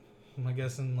sleep, I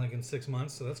guess in 6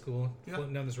 months, so that's cool. Yeah.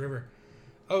 Floating down this river.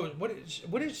 Oh,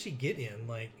 what did she get in?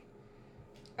 Like,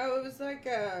 Oh, it was like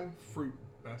a... Fruit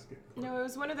basket. No, it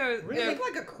was one of the... It looked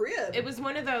like a crib. It was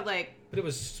one of the, like... but it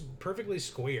was perfectly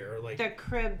square. Like The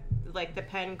crib, like the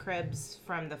pen cribs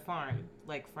from the farm.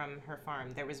 Like from her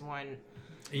farm. There was one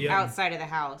outside of the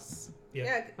house.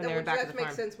 Yeah, When they were back at that the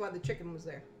makes farm. sense why the chicken was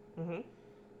there. Mm-hmm.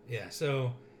 Yeah,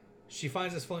 so she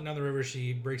finds this floating down the river.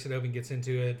 She breaks it open, gets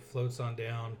into it, floats on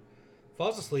down,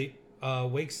 falls asleep,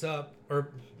 wakes up, or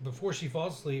before she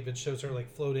falls asleep, it shows her like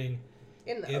floating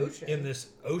In the ocean. in this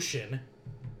ocean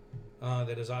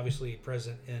that is obviously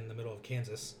present in the middle of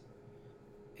Kansas.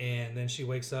 And then she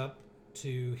wakes up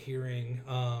to hearing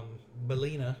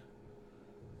Belina,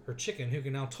 her chicken, who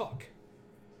can now talk.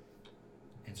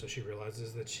 And so she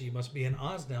realizes that she must be in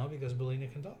Oz now because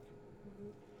Belina can talk.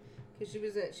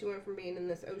 Because she went from being in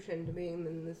this ocean to being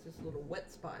in this little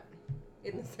wet spot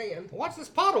in the sand. What's this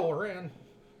puddle we're in?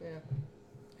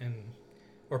 Yeah.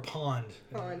 Or pond.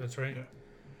 Pond. That's right. Yeah.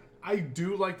 I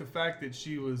do like the fact that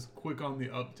she was quick on the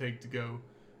uptake to go,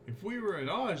 if we were in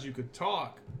Oz, you could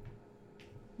talk.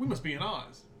 We must be in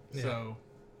Oz. Yeah. So,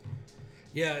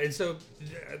 Yeah, and so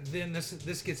then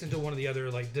this gets into one of the other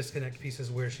like disconnect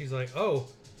pieces where she's like, oh,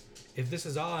 if this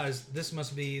is Oz, this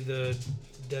must be the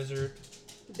desert,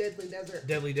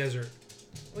 Deadly desert.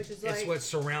 which Which is it's like... what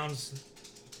surrounds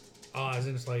Oz,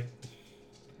 and it's like,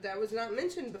 That was not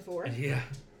mentioned before. yeah.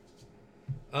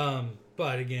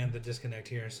 But again, the disconnect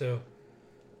here. So,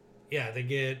 yeah,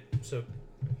 they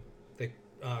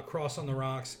cross on the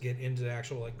rocks, get into the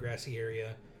actual like grassy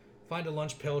area, find a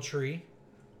lunch pail tree.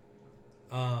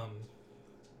 Yeah,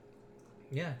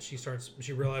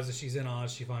 she realizes she's in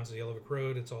Oz. She finds the Yellow Brick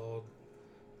Road. It's all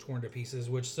torn to pieces,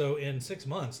 so in 6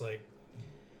 months, like,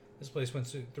 this place went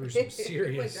through some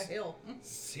It went to hell.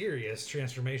 serious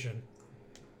transformation.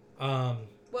 Well,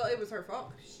 it was her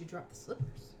fault. She dropped the slippers.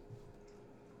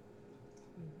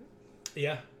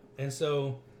 Yeah, and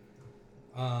so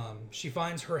she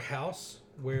finds her house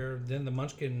where then the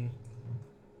Munchkin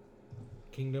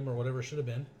Kingdom or whatever it should have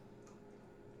been.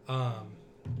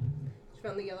 She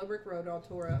found the Yellow Brick Road all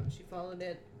tore up. She followed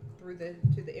it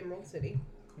to the Emerald City.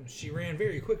 She ran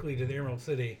very quickly to the Emerald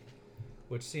City,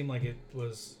 which seemed like it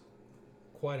was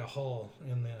quite a haul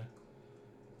in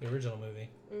the original movie.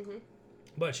 Mm-hmm.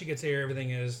 But she gets there,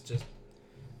 everything is just...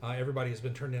 everybody has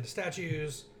been turned into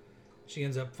statues. She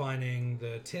ends up finding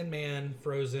the Tin Man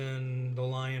frozen, the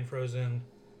lion frozen.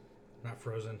 Not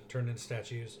frozen, turned into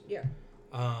statues. Yeah.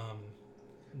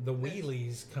 The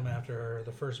wheelies come after her.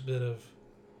 The first bit of...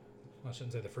 I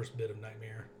shouldn't say the first bit of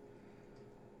nightmare.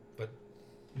 But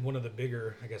one of the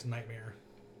bigger, I guess, nightmare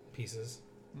pieces,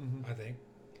 I think.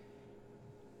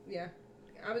 Yeah.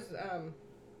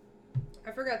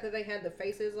 I forgot that they had the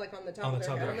faces like on the top on the of their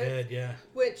top helmets, of their head, yeah.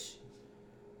 Which,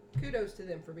 kudos to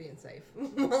them for being safe.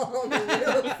 On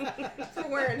the wheels, for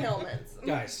wearing helmets.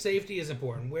 Guys, safety is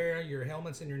important. Wear your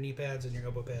helmets and your knee pads and your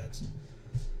elbow pads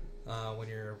when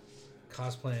you're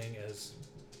cosplaying as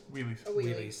Wheelies.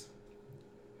 wheelies.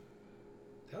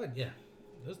 Yeah,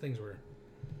 those things were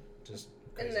just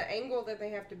crazy. And the angle that they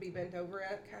have to be bent over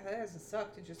at, God, that has to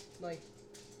suck to just like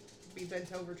be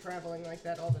bent over traveling like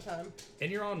that all the time. And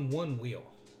you're on one wheel,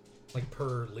 like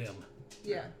per limb.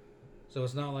 Yeah. So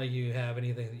it's not like you have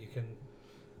anything that you can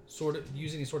sort of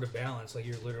use any sort of balance. Like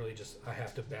you're literally just, I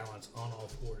have to balance on all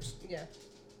fours. Yeah.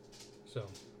 So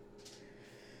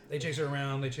they chase her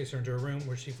around. They chase her into a room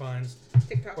where she finds,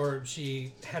 TikTok. or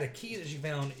she had a key that she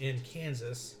found in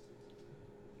Kansas.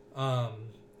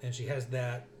 And she has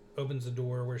that, opens the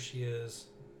door where she is.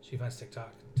 She finds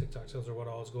TikTok. TikTok tells her what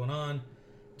all is going on.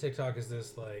 TikTok is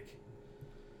this like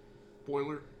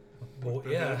Boiler. well,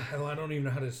 yeah, I don't even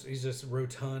know how to. He's just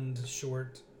rotund,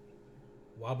 short,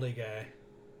 wobbly guy.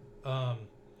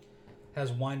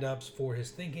 Has wind-ups for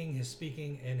his thinking, his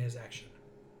speaking, and his action.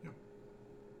 Yep.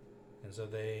 And so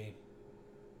they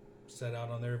set out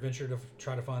on their adventure to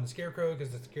try to find the Scarecrow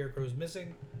because the Scarecrow is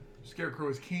missing. Scarecrow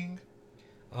is king.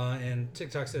 And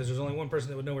TikTok says there's only one person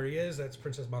that would know where he is. That's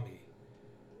Princess Mombi.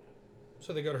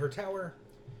 So they go to her tower.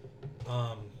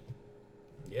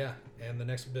 Yeah, and the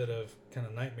next bit of kind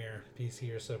of nightmare piece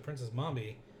here. So Princess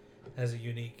Mombi has a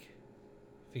unique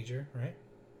feature, right?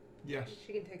 Yes.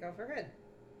 She can take off her head.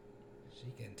 She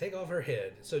can take off her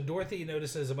head. So Dorothy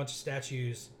notices a bunch of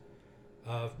statues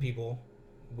of people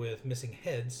with missing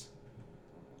heads.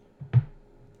 Thought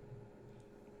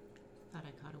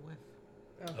I caught a whiff.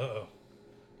 Oh. Uh-oh.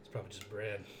 It's probably just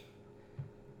bread.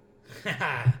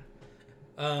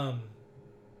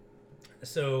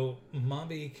 So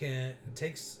Mombi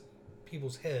takes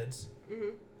people's heads.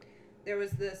 Mm-hmm. There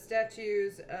was the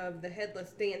statues of the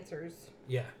headless dancers.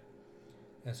 Yeah.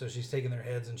 And so she's taking their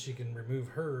heads and she can remove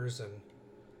hers and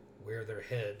wear their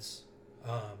heads.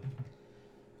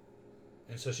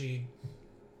 And so she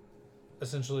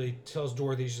essentially tells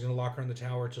Dorothy she's going to lock her in the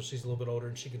tower until she's a little bit older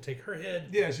and she can take her head.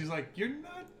 Yeah, she's like, you're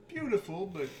not beautiful,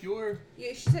 but you're...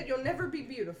 Yeah, she said you'll never be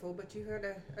beautiful, but you had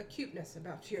a cuteness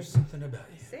about you. There's something about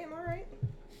you. Say I'm all right.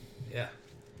 Yeah.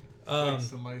 Like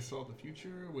somebody saw the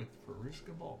future with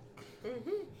Faruska Balk.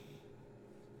 Mm-hmm.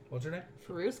 What's her name?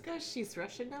 Faruska? She's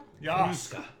Russian now?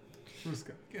 Yes. Faruska.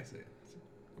 Faruska. Can't say it.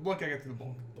 I'm lucky I got through the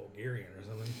Balk. Bulgarian or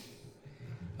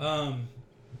something.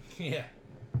 Yeah.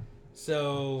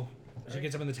 So she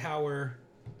gets up in the tower.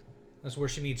 That's where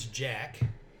she meets Jack.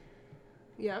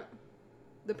 Yep.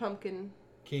 The pumpkin.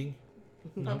 King.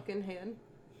 Pumpkin head.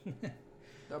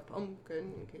 The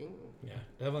Pumpkin King. Yeah,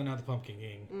 definitely not the Pumpkin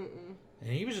King. Mm-mm. And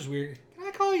he was just weird. Can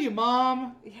I call you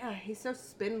Mom? Yeah, he's so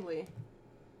spindly.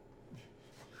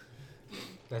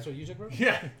 That's what you took from?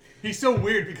 Yeah. He's so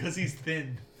weird because he's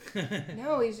thin.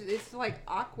 No, it's like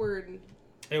awkward.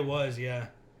 It was, yeah.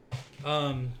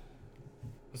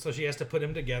 So she has to put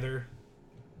him together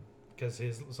because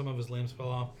some of his limbs fell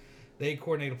off. They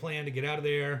coordinate a plan to get out of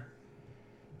there.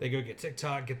 They go get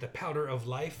TikTok, get the powder of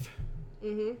life.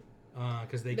 Mm-hmm.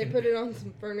 Because they put it on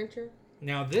some furniture.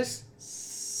 Now this.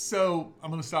 So I'm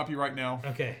gonna stop you right now.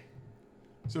 Okay.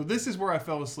 So this is where I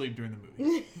fell asleep during the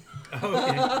movie.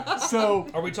 Okay. So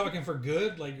are we talking for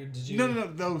good? Like, did you?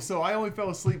 No. So I only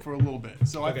fell asleep for a little bit.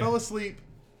 So I fell asleep.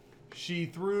 She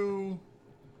threw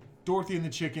Dorothy and the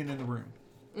chicken in the room.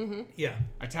 Mm-hmm. Yeah.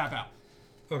 I tap out.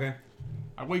 Okay.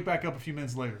 I wake back up a few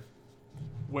minutes later,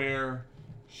 where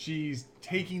she's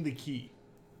taking the key.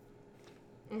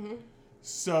 Mm-hmm.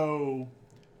 So,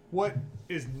 what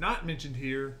is not mentioned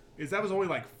here is that was only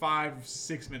like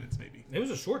 5-6 minutes, maybe. It was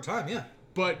a short time, yeah.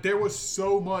 But there was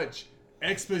so much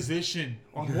exposition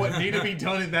on what needed to be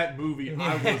done in that movie.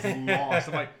 I was lost.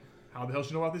 I'm like, how the hell does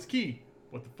she know about this key?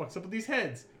 What the fuck's up with these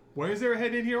heads? Where is there a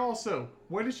head in here also?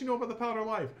 Where does she know about the powder of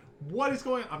life? What is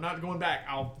going on? I'm not going back.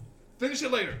 I'll finish it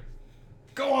later.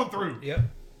 Go on through. Yep.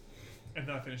 And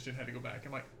then I finished it and had to go back.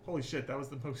 I'm like, holy shit, that's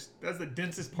the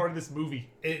densest part of this movie.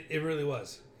 It really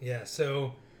was. Yeah,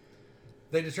 so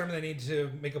they determine they need to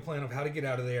make a plan of how to get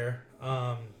out of there.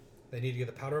 They need to get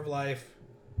the powder of life.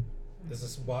 This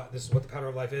is what the powder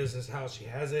of life is. This is how she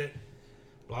has it.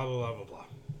 Blah blah blah blah blah.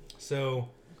 So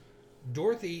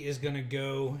Dorothy is gonna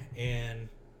go and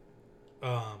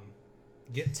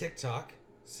get TikTok,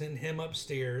 send him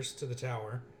upstairs to the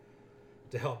tower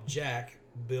to help Jack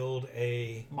build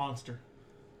a monster.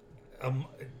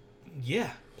 Yeah,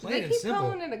 plain They and keep simple.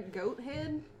 calling it a goat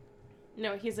head.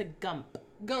 No, he's a gump.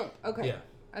 Gump. Okay. Yeah.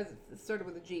 I started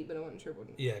with a G, but I wasn't sure what.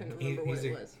 Yeah, Couldn't remember what he's it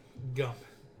a was. Gump,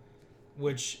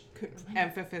 which Couldn't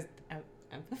remember.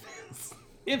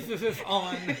 Emphasis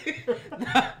on.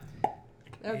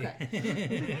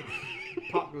 Okay.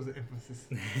 Pop goes to emphasis.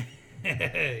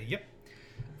 Yep.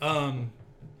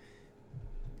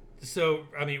 So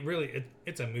I mean, really,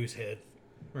 it's a moose head,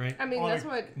 right? I mean, On that's a-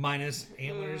 what. Minus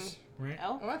antlers, right?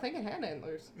 Elk? Oh, I think it had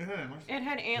antlers. It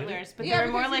had antlers, but Yeah, they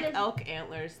were more because like you know- elk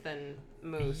antlers than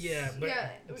moose. Yeah, but Yeah,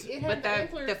 it had But the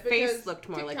antlers face because looked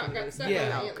more like TikTok a got moose stuck than on an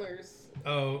the elk. antlers.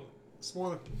 oh,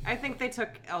 Spoiler. I think they took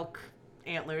elk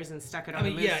antlers and stuck it on I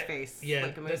mean, a moose yeah, face, yeah.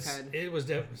 like a moose head, It was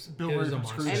Bill it was Murray a from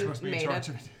monster. Scrooge. and must be in made charge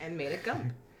a of it. and made a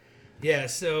gump. Yeah,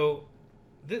 so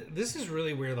this is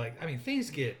really where, like, I mean,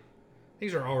 things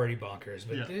are already bonkers,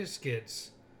 but Yeah. this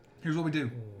gets Here's what we do.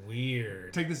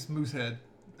 weird. Take this moose head,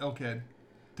 elk head,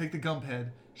 take the gump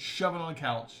head, shove it on a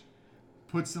couch,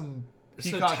 put some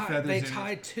peacock feathers they in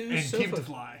tied it, two and keep it to sofas.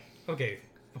 fly. Okay,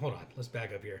 hold on. Let's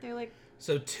back up here. They're like,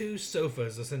 So two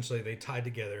sofas, essentially, they tied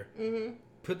together. Mm-hmm.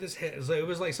 Put this head. So it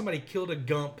was like somebody killed a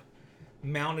gump,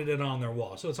 mounted it on their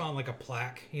wall. So it's on like a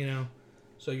plaque, you know.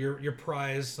 So your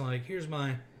prize, like, here's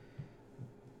my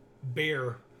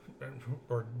bear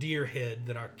or deer head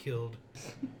that I killed.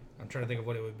 I'm trying to think of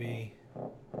what it would be.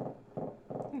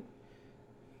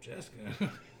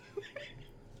 Jessica.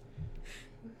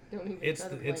 Don't even it's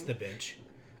the bench.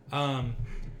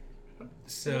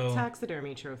 So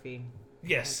taxidermy trophy.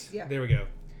 yes, Yeah. there we go.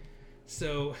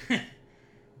 So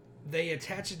they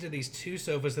attach it to these two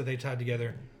sofas that they tied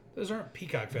together. Those aren't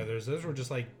peacock feathers. Those were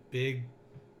just like big.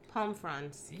 Palm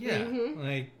fronds. Yeah, Mhm.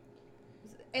 like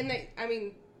And I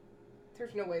mean,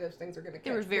 there's no way those things are going to catch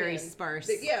They were very wind. sparse.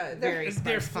 Yeah, very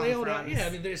they're sparse palm flailed out. fronds. Yeah, I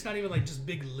mean, it's not even like just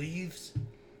big leaves.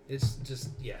 It's just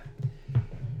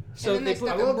So then they I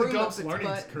stuck love the broom up gump's its learning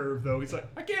butt. curve, though. He's like,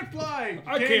 I can't fly.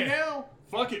 I You can't. now.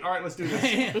 Fuck it. All right, let's do this.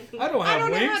 I don't have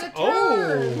don't know wings. how to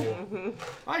Oh,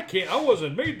 I can't. I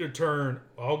wasn't made to turn.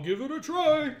 I'll give it a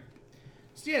try.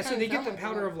 So yeah, so Kinda they get sound the like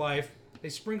powder that. of life. They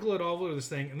sprinkle it all over this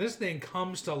thing, and this thing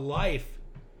comes to life.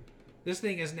 This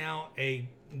thing is now a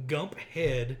gump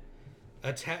head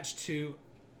attached to,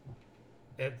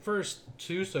 at first,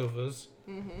 two sofas,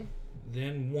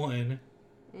 then one.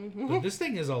 But this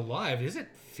thing is alive. Does it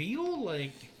feel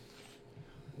like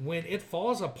when it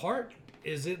falls apart?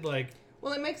 Is it like?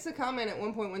 Well, it makes the comment at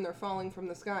one point when they're falling from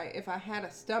the sky, if I had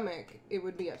a stomach, it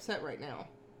would be upset right now.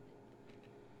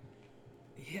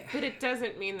 Yeah. But it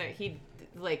doesn't mean that he,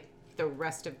 like, the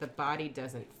rest of the body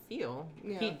doesn't feel.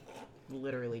 Yeah. He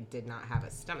literally did not have a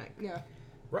stomach. Yeah.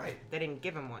 Right. They didn't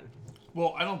give him one.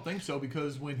 Well, I don't think so,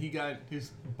 because when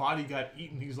his body got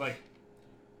eaten, he's like,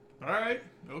 all right,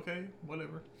 okay,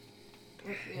 whatever.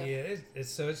 Yeah,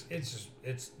 it's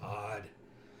odd,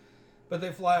 but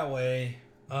they fly away.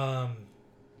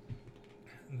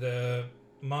 The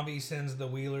mommy sends the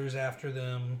wheelers after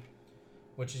them,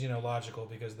 which is logical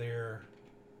because they're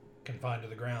confined to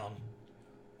the ground,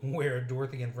 where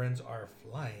Dorothy and friends are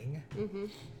flying.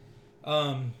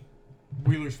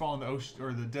 Wheelers fall in the ocean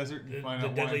or the desert. You find The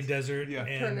out deadly why. desert, Yeah.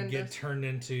 and get turned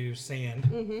into sand.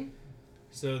 Mm-hmm.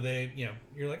 So they,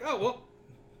 you're like, oh well,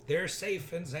 they're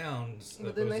safe and sound.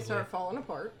 But then they supposedly. start falling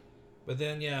apart. But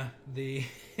then, the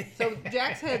So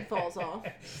Jack's head falls off.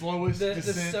 Slowest the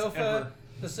descent sofa ever.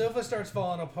 the sofa starts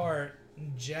falling apart.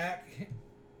 Jack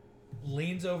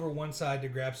leans over one side to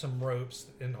grab some ropes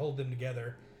and hold them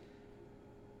together.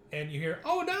 And you hear,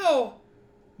 "Oh no!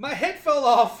 My head fell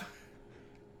off."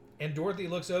 And Dorothy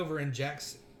looks over and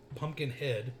Jack's pumpkin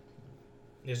head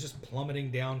is just plummeting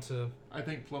down to I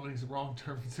think plummeting's the wrong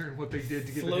term considering what they did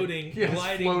to get Floating, the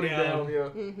gliding floating down. Yeah.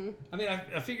 Mm-hmm. I mean,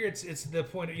 I figure it's the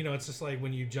point, it's just like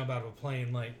when you jump out of a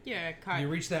plane, like Yeah, you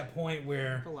reach that point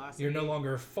where Velocity. you're no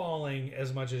longer falling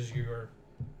as much as you're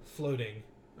floating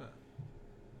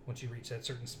once you reach that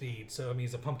certain speed. So I mean,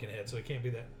 he's a pumpkin head, so it can't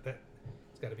be that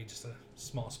it's got to be just a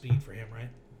small speed for him, right?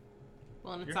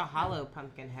 Well, and it's a hollow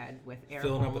pumpkin head with air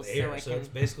Filling up holes, with air, so so it it's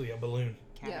can basically a balloon,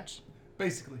 catch.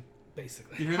 Basically. You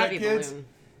basically. hear Heavy that, kids? balloon.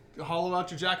 Hollow out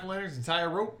your jack-o'-lanterns and tie a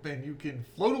rope and you can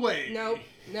float away.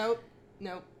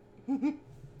 Nope.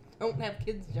 Don't have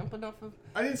kids jumping off of.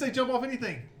 I didn't say jump off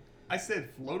anything. I said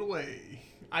float away.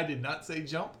 I did not say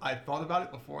jump. I thought about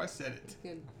it before I said it.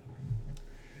 Good.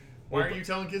 Why are you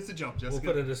telling kids to jump, Jessica?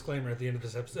 We'll put a disclaimer at the end of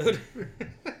this episode.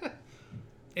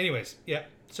 Anyways, yeah.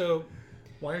 So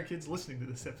why are kids listening to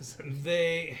this episode?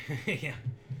 yeah,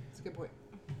 That's a good point.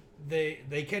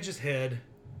 they catch his head,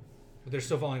 but they're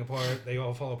still falling apart. They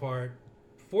all fall apart.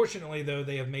 Fortunately, though,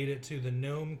 they have made it to the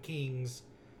Nome King's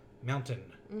mountain.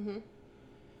 Mm-hmm.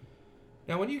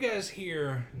 Now, when you guys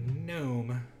hear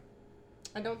gnome,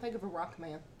 I don't think of a rock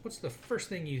man. what's the first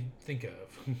thing you think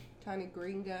of? Tiny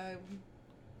green guy.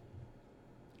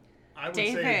 I would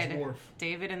say a dwarf.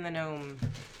 David and the gnome.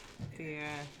 Yeah.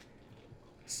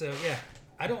 So yeah,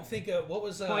 I don't think of what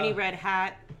was Pointy red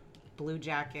hat, blue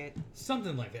jacket.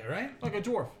 something like that, right? Like a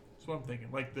dwarf. That's what I'm thinking.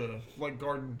 Like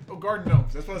garden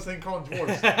gnomes. That's what I was thinking, calling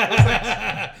dwarves. Is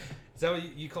that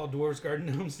what you call dwarves garden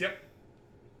gnomes? Yep.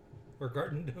 Or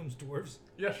garden gnomes dwarves?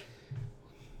 Yes.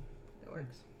 That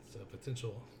works. It's a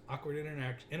potential awkward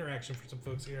interaction for some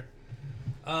folks here.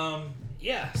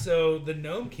 Yeah, so the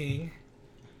Nome King,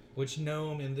 which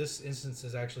gnome in this instance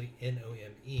is actually Nome,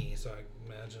 so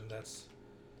I imagine that's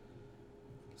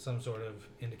some sort of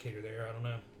indicator there. I don't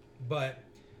know. But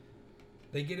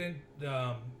they get in...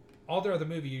 all throughout the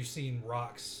movie, you've seen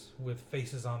rocks with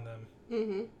faces on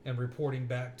them and reporting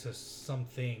back to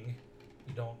something.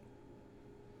 You don't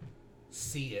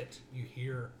see it. You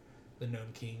hear the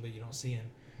Nome King, but you don't see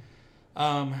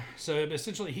him. So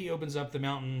essentially, he opens up the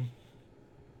mountain,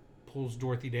 pulls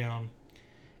Dorothy down,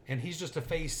 and he's just a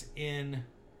face in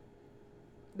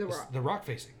The rock. the rock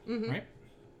facing, right?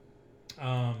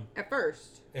 At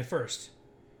first.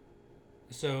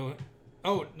 So,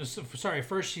 sorry.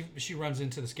 First, she runs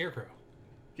into the scarecrow.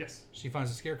 Yes. She finds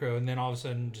the scarecrow, and then all of a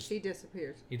sudden, He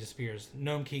disappears. he disappears.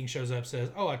 Nome King shows up, says,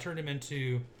 "Oh, I turned him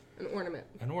into An ornament.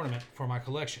 an ornament for my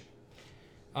collection."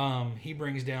 He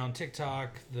brings down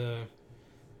TikTok, the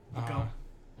Gump.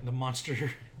 the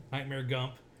monster nightmare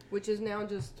Gump. Which is now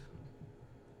just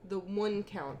the one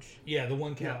couch. Yeah, the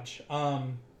one couch.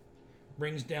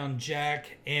 Brings down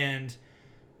Jack, and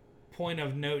point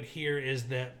of note here is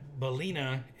that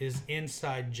Belina is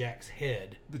inside Jack's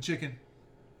head. The chicken.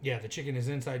 Yeah, the chicken is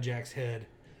inside Jack's head.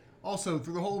 Also,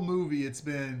 through the whole movie, it's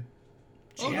been...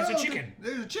 She has a chicken.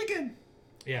 There's a chicken.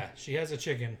 Yeah, she has a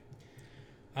chicken.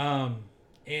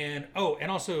 And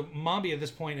also Mombi at this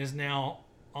point is now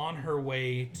on her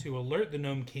way to alert the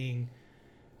Nome King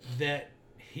that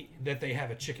they have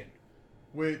a chicken.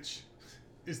 Which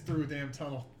is through a damn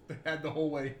tunnel. They had the whole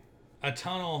way. A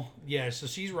tunnel, yeah, so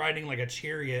she's riding like a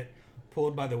chariot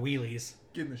pulled by the wheelies.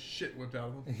 Getting the shit whipped out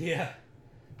of them. Yeah.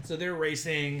 So they're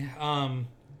racing.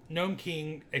 Nome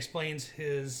King explains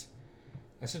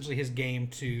essentially his game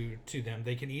to them.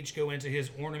 They can each go into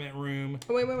his ornament room.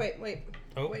 Oh, wait.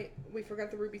 Oh. Wait, we forgot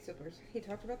the ruby slippers. He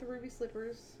talked about the ruby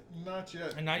slippers. Not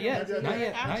yet. And not yet. Not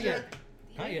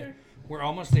yet. We're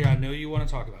almost there. I know you want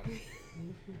to talk about it.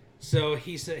 So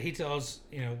he tells,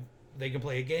 they can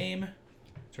play a game.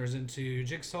 Turns into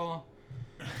Jigsaw.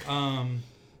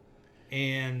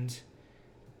 And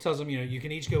tells them, you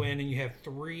can each go in and you have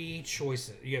 3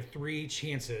 choices. You have 3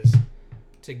 chances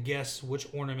to guess which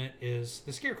ornament is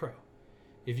the scarecrow.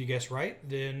 If you guess right,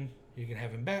 then you can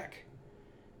have him back.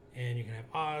 And you can have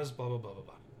Oz, blah, blah, blah, blah,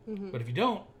 blah. Mm-hmm. But if you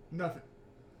don't... Nothing.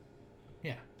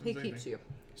 Yeah. He keeps you.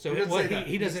 So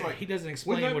he doesn't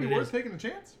explain what it is. Worth taking a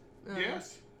chance?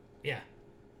 Yes. Yeah.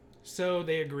 So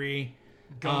they agree.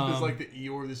 Gump is like the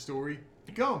Eeyore of the story.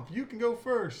 Gump, you can go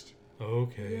first.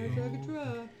 Okay. Yeah, I can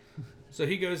try. So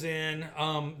he goes in.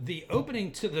 The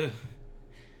opening to the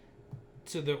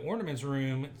ornaments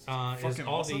room is all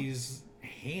awesome. These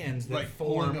hands that Like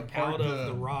form pulling apart out of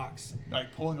the rocks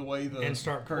Like pulling away the and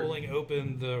start curtain. pulling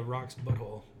open the rock's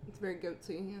butthole. It's very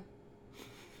goatsy, yeah.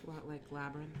 A lot like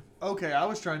Labyrinth. Okay, I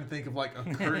was trying to think of like a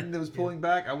curtain that was pulling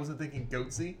back. I wasn't thinking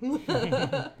goatsy.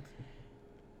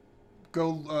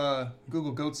 Go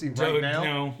Google goatsy right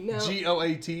now. No.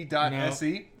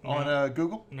 GOAT.se on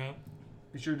Google. No.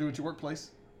 Be sure to do it at your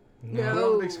workplace. No. Put it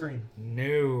on the big screen.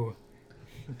 No.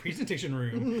 Presentation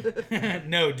room.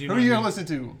 No, do Who not. are you do- gonna listen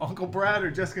to? Uncle Brad or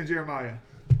Jessica and Jeremiah?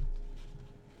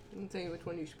 I can tell you which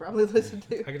one you should probably listen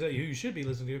to. I can tell you who you should be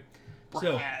listening to.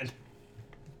 Brad.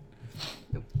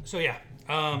 So yeah,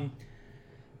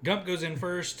 Gump goes in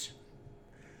first,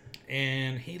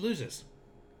 and he loses.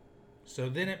 So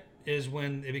then it is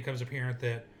when it becomes apparent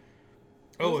that,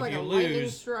 It was if like you a lightning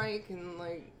lose, strike and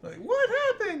like What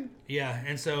happened? yeah,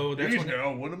 and so that's He's when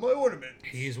now one of my ornaments.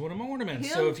 he's one of my ornaments.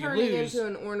 him So if you turning lose, into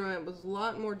an ornament was a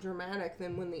lot more dramatic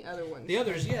than when the other ones. the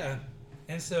others, yeah,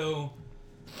 and so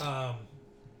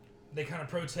they kind of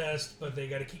protest, but they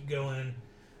got to keep going.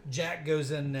 Jack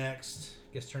goes in next,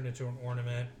 gets turned into an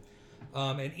ornament.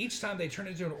 And each time they turn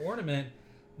into an ornament,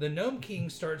 the Nome King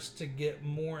starts to get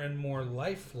more and more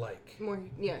lifelike.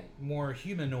 More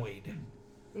humanoid.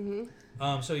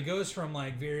 Mm-hmm. So he goes from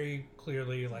like very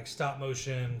clearly like stop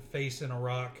motion, face in a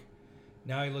rock.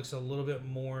 Now he looks a little bit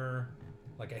more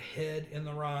like a head in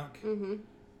the rock. Mm-hmm.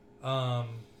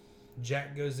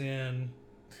 Jack goes in,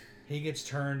 he gets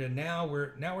turned, and now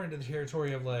we're into the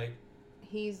territory of like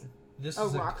this is a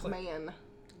rock man.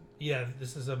 Yeah,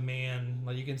 this is a man.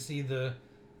 Like you can see the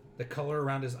color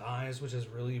around his eyes, which is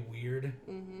really weird.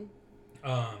 Mm-hmm.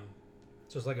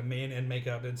 So it's like a man in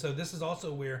makeup, and so this is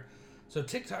also where, so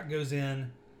TikTok goes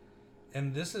in,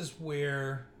 and this is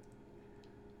where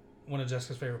one of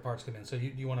Jessica's favorite parts come in. So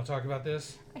you want to talk about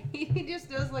this? He just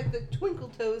does like the twinkle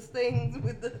toes things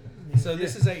with the. So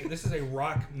this is a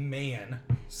rock man.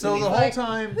 So the whole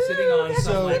time sitting on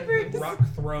some rock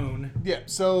throne. Yeah.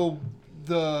 So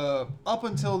up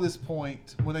until this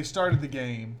point, when they started the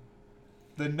game,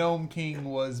 the Nome King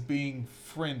was being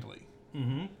friendly,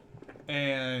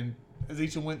 and as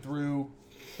each one went through,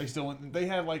 they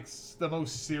had like the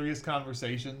most serious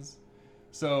conversations.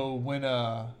 So when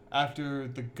after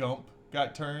the Gump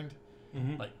got turned,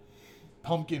 like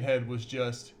Pumpkinhead was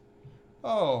just,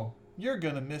 oh, you're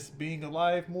gonna miss being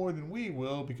alive more than we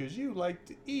will because you like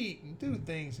to eat and do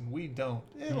things and we don't.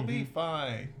 It'll be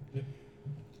fine. Yep.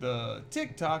 The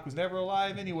TikTok was never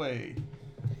alive anyway.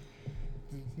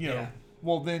 You know.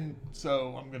 Well then,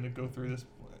 so I'm gonna go through this.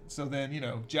 So then,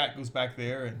 Jack goes back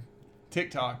there and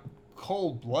TikTok,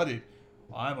 cold-blooded.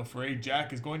 I'm afraid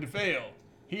Jack is going to fail.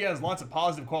 He has lots of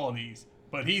positive qualities,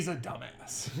 but he's a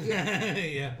dumbass.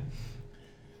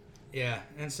 Yeah.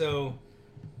 And so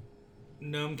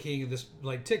Nome King,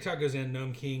 TikTok goes in,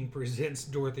 Nome King presents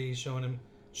Dorothy, showing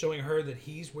her that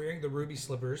he's wearing the ruby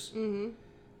slippers. Mm-hmm.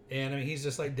 And I mean, he's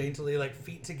just like daintily like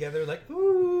feet together, like,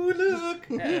 ooh, look.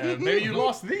 Maybe you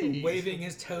lost these. Waving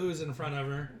his toes in front of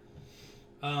her.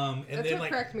 And that's then, what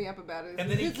cracked me up about it.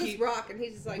 And then he's this rock, and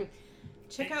he's just like,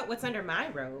 check out what's under my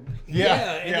robe.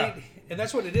 And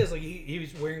that's what it is. Like he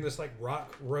was wearing this like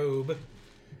rock robe,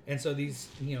 and so these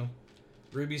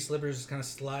ruby slippers just kind of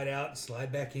slide out,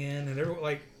 slide back in, and they're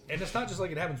like, and it's not just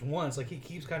like it happens once. Like he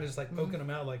keeps kind of just like poking them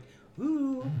out, like,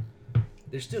 ooh,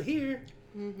 they're still here.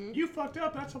 Mm-hmm. You fucked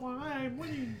up. That's why I'm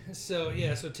winning. So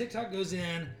so TikTok goes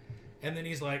in, and then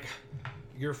he's like,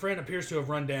 your friend appears to have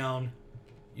run down.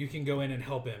 You can go in and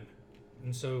help him.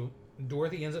 And so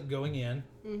Dorothy ends up going in.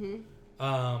 Mm-hmm.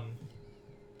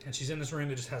 And she's in this room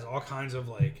that just has all kinds of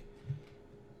like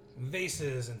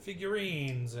vases and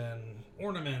figurines and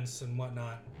ornaments and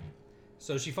whatnot.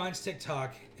 So she finds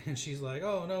TikTok and she's like,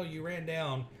 oh no, you ran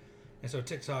down. And so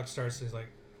TikTok starts like,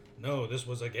 no, this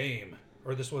was a game,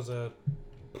 or this was a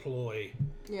ploy.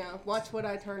 Yeah, watch what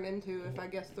I turn into if I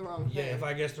guess the wrong thing. Yeah, if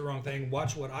I guess the wrong thing,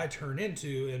 watch what I turn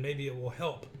into and maybe it will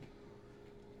help.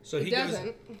 So it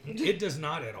doesn't. It does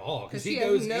not at all, because he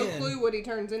goes no clue what he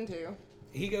turns into.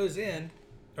 He goes in,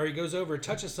 or he goes over,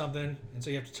 touches something, and so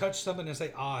you have to touch something and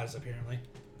say Oz, apparently.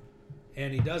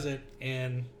 And he does it,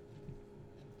 and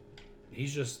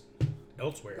he's just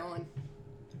elsewhere. Gone.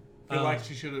 I feel like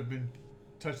she should have been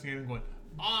touching it and going,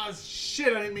 Oz,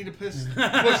 shit, I didn't mean to push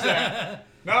that.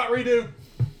 Not redo.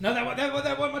 No, that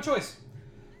wasn't my choice.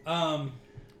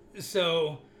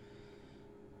 So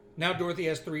now Dorothy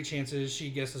has 3 chances. She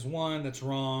guesses 1 that's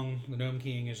wrong. The Nome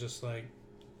King is just like,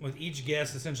 with each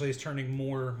guess, essentially is turning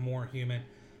more human.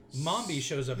 Mombi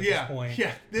shows up at this point.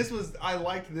 Yeah, I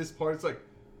liked this part. It's like,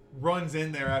 runs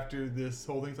in there after this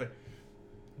whole thing. It's like,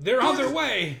 they're on their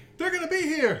way. They're going to be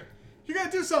here. You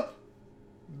got to do something.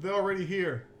 They're already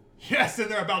here. Yes, and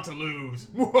they're about to lose.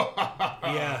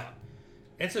 Yeah.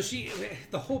 And so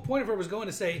the whole point of her was going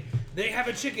to say, they have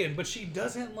a chicken, but she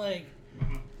doesn't like,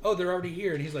 oh, they're already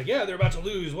here. And he's like, yeah, they're about to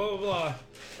lose, blah, blah,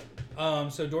 blah.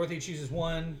 So Dorothy chooses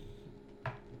 1,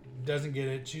 doesn't get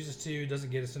it, chooses 2, doesn't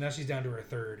get it. So now she's down to her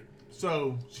 3rd.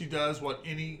 So she does what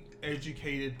any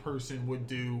educated person would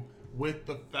do with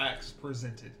the facts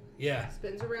presented. Yeah.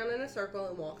 Spins around in a circle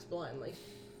and walks blindly.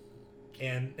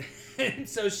 And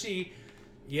so she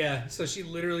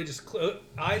literally just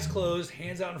eyes closed,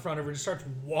 hands out in front of her, just starts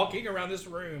walking around this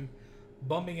room,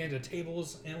 bumping into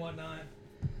tables and whatnot.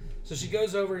 So she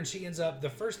goes over and she ends up, the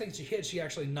first thing she hits, she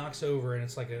actually knocks over, and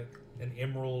it's like an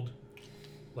emerald,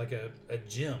 like a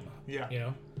gem.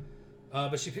 Yeah.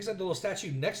 But she picks up the little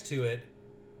statue next to it,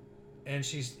 and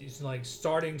she's like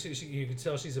starting to, you can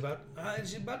tell she's about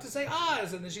to say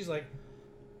Oz, and then she's like,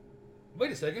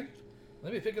 wait a second,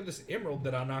 let me pick up this emerald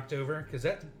that I knocked over, because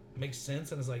that makes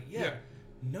sense. And it's like, yeah,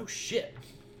 no shit.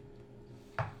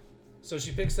 So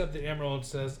she picks up the emerald,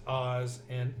 says Oz,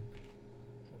 and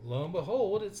lo and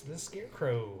behold, it's the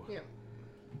Scarecrow. Yeah.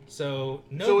 So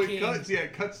Nome So King,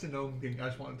 it cuts to Nome King. I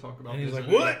just want to talk about and he's this.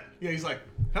 like, "What?" Yeah, he's like,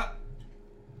 huh?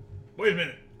 Wait a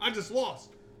minute. I just lost.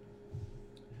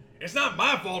 It's not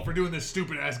my fault for doing this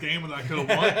stupid ass game when I could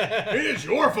have won. It is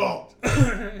your fault.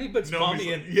 he puts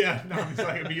Mommy in. Yeah, Nome's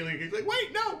like immediately. He's like,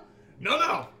 wait, no.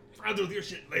 I'll deal with your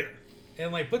shit later.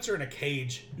 And like puts her in a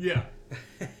cage. Yeah.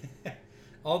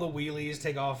 All the wheelies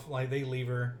take off, like they leave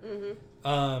her.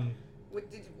 Mm-hmm.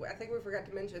 I think we forgot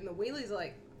to mention the wheelies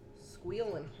like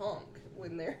squeal and honk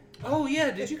when they're. Oh yeah,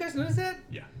 did you guys notice that?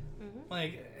 Yeah. Mm-hmm.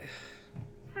 Like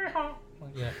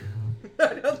yeah.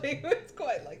 I don't think it was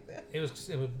quite like that. It was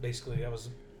basically that was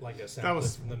like a sound That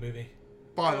was- clip from the movie.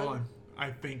 Spot on.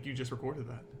 I think you just recorded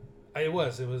that. It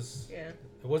was. Yeah.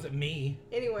 It wasn't me.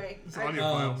 Anyway, It's I audio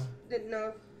files. didn't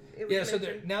know. It was Yeah, so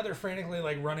mentioned. now they're frantically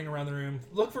like running around the room.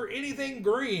 Look for anything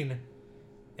green.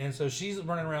 And so she's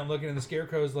running around looking, and the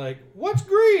Scarecrow's like, "What's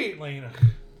green?" Like, you know.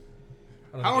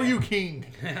 How are you, King?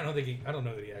 I don't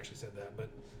know that he actually said that,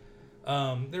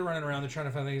 but they're running around. They're trying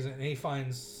to find things, and he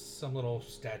finds some little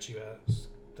statuette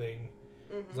thing.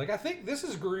 Mm-hmm. He's like, "I think this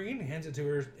is green." Hands it to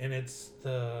her, and it's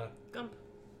the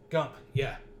Gump.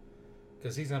 Yeah,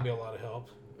 because he's gonna be a lot of help.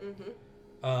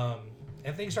 Mm-hmm.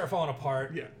 And things start falling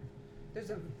apart. Yeah. There's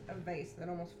a vase that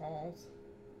almost falls.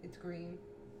 It's green.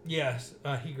 Yes,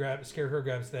 Scarecrow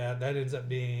grabs that. That ends up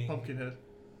being Pumpkinhead.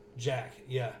 Jack.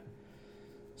 Yeah.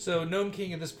 So Nome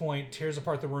King at this point tears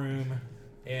apart the room,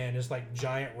 and it's like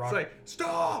giant rock. It's like,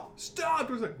 stop!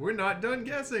 It's like, we're not done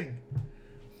guessing.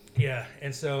 Yeah,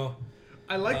 and so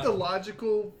I like the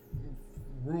logical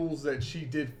rules that she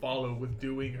did follow with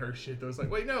doing her shit. Though it's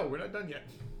like, wait, no, we're not done yet.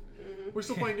 We're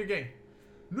still playing your game.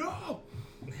 No.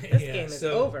 This game is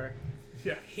over.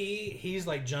 Yeah. He's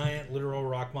like giant literal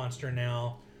rock monster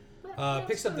now.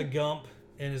 Picks up the Gump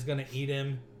and is gonna eat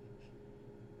him.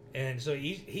 And so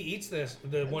he eats the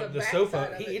back sofa.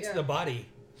 side of He it, eats yeah. the body.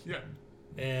 Yeah.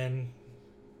 And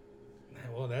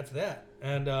well, that's that.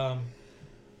 And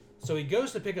so he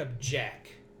goes to pick up Jack.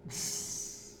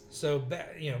 So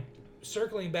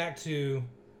circling back to,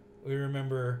 we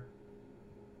remember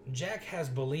Jack has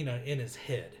Bellina in his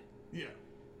head. Yeah.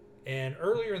 And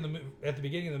earlier at the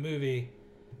beginning of the movie,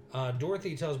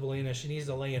 Dorothy tells Bellina she needs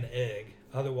to lay an egg,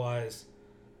 otherwise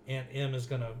Aunt Em is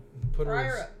gonna put Fry her.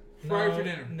 her up. Fry her for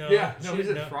dinner. No, Yeah. No, she he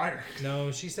said didn't- fry her.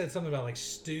 No, she said something about like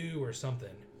stew or something.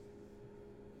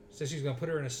 Said she's gonna put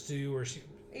her in a stew, or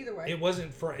Either way. it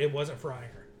wasn't frying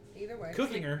her. Either way.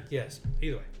 Cooking her, yes.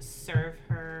 Either way, Serve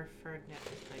her for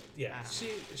like yeah. I don't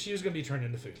know. She was gonna be turned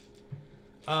into food.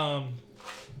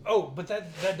 Oh, but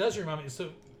that does remind me. So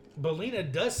Bellina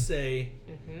does say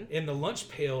in the lunch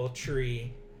pail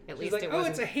tree. At She's least like, it oh,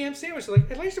 wasn't. it's a ham sandwich. They're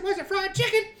like, at least it wasn't fried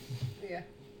chicken. Yeah.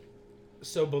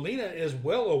 So Bellina is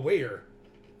well aware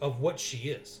of what she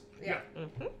is, Yeah.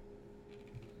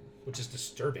 which is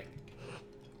disturbing.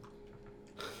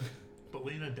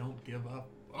 Bellina, don't give up.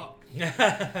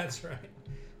 That's right.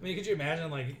 I mean, could you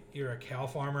imagine, like, you're a cow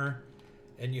farmer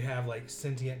and you have, like,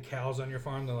 sentient cows on your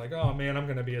farm? They're like, oh, man, I'm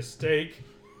going to be a steak.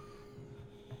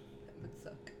 That would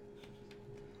suck.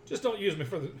 Just don't use me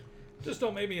just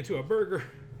don't make me into a burger.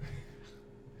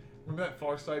 Remember that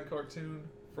Far Side cartoon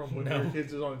from when No. we were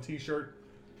kids? Was on a T-shirt.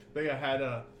 They had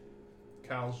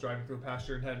cows driving through a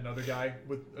pasture and had another guy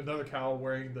with another cow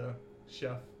wearing the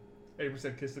chef.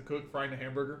 80% kiss the cook frying a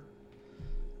hamburger.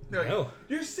 They're like, No.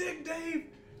 you're sick, Dave.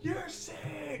 You're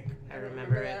sick. I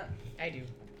remember it. that. I do.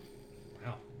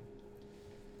 Wow.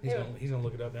 Yeah. He's gonna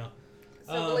look it up now.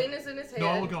 So Bellina's in his head. No,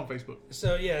 I'm looking on Facebook.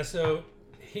 So yeah,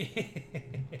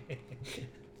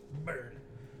 burn.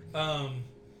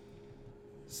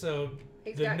 So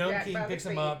He's the got Nome Jack King by the picks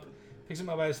him feet.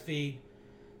 up by his feet,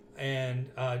 and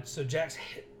so Jack's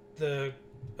the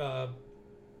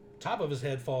top of his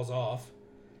head falls off,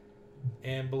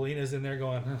 and Bellina's in there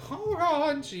going, oh,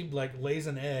 and she like lays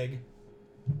an egg,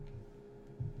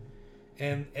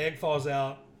 and egg falls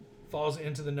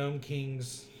into the Nome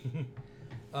King's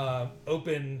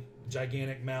open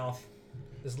gigantic mouth,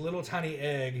 this little tiny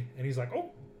egg, and he's like,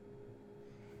 oh,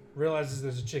 realizes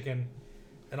there's a chicken,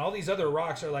 and all these other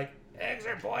rocks are like, eggs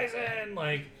are poison,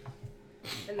 like,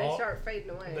 And they start fading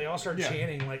away. they all start Yeah.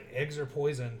 chanting like eggs are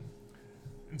poison.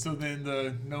 And so then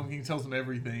the Nome King tells them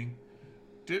everything.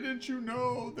 Didn't you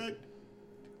know that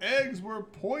eggs were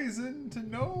poison to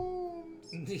gnomes?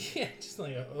 Yeah, just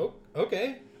like, oh,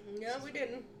 okay, No, we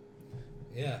didn't.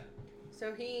 yeah.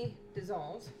 So he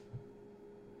dissolves.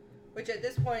 Which at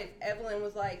this point, Evelyn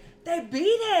was like, they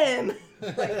beat him!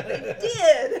 Like, they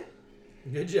did!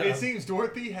 Good job. It seems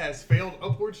Dorothy has failed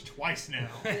upwards twice now.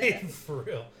 For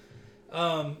real.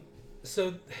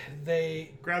 So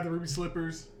they. Grab the ruby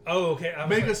slippers. Oh, okay. I was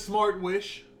Make like, a smart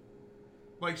wish.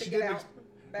 Like she Take it didn't. out.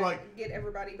 get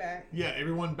everybody back. Yeah,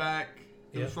 everyone back.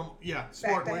 Yep. Smart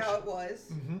back to wish. how it was.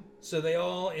 Mm-hmm. So they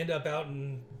all end up out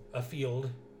in a field,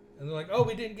 and they're like, "Oh,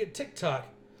 we didn't get TikTok.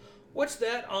 What's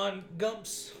that on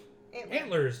Gump's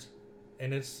antlers?"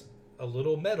 And it's a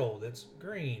little medal that's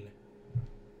green.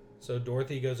 So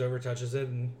Dorothy goes over, touches it,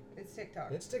 and It's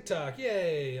TikTok. it's TikTok.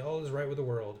 Yay! All is right with the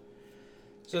world.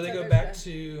 So they go there's back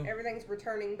to everything's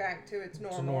returning back to its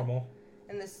normal.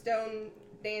 And the stone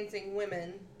dancing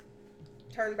women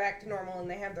turn back to normal, and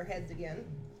they have their heads again.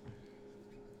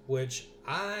 Which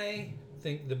I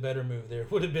think the better move there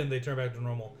would have been they turn back to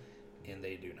normal, and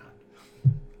they do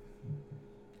not.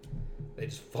 They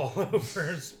just fall over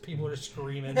as people are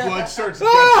screaming. Blood starts.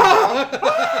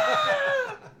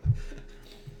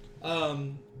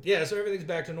 Yeah, so everything's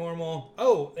back to normal.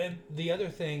 Oh, and the other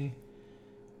thing.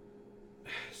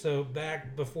 So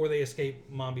back before they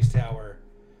escape Mombi's tower,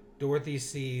 Dorothy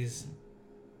sees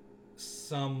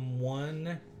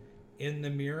someone in the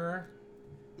mirror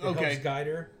that helps guide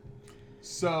her.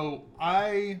 So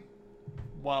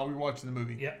while we were watching the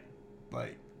movie,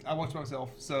 I watched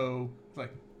myself. So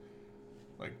like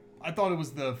I thought it was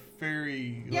the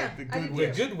fairy, the good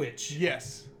witch. The good witch.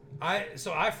 Yes.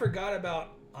 I forgot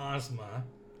about Ozma.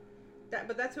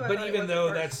 But that's who I But thought even it was though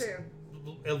at first,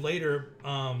 that's too. later,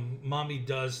 Mommy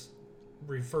does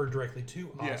refer directly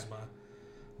to Ozma. Yeah.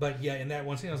 But yeah, in that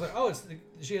one scene, I was like, "Oh,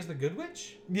 she has the good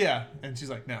witch." Yeah, and she's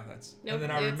like, "No, that's." Nope, and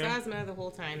then I it's remember Ozma the whole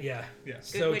time. Yeah.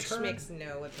 Yes. Good witch makes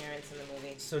no appearance in the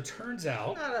movie. So turns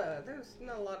out, There's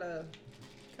not a lot of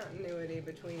continuity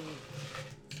between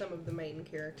some of the main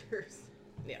characters.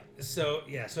 Yeah. So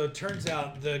it turns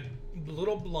out the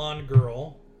little blonde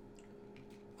girl,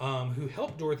 who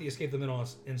helped Dorothy escape the mental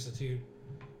institute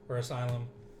or asylum,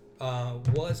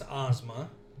 was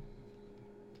Ozma.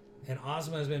 And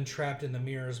Ozma has been trapped in the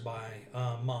mirrors by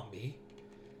Mombi.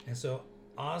 And so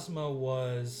Ozma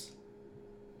was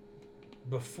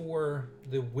before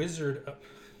the Wizard of...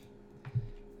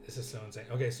 This is so insane.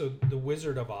 Okay, so the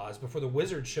Wizard of Oz. Before the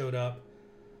Wizard showed up,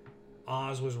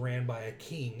 Oz was ran by a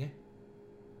king.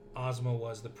 Ozma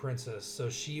was the princess.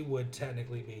 So she would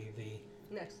technically be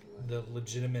the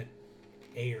legitimate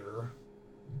heir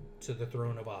to the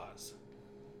throne of Oz.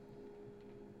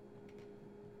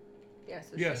 Yeah,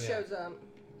 so she shows up.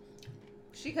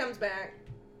 She comes back.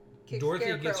 Dorothy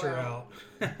Scarecrow gets her out.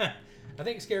 I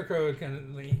think Scarecrow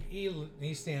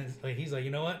he stands like he's like, you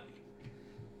know what?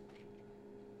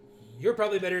 You're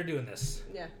probably better at doing this.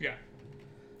 Yeah. Yeah.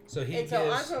 So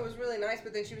so Ozma was really nice,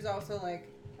 but then she was also like,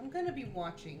 "I'm gonna be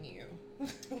watching you."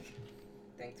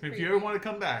 Thanks. If you ever want to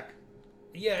come back.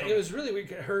 Yeah, it was really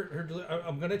weird.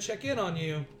 I'm gonna check in on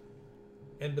you,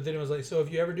 but then it was like, so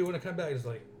if you ever do want to come back, it's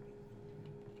like.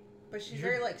 But she's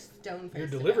very like stone-faced. Your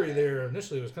delivery there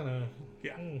initially was kind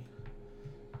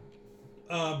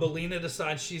of Belina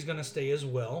decides she's gonna stay as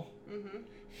well. Mm-hmm.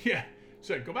 Yeah.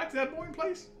 She's like, go back to that boring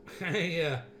place.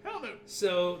 Yeah. Hell no.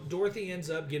 So Dorothy ends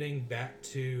up getting back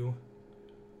to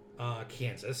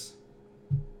Kansas.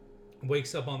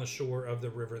 Wakes up on the shore of the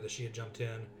river that she had jumped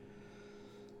in.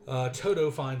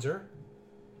 Toto finds her,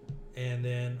 and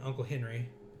then Uncle Henry,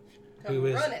 who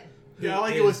is running. Yeah,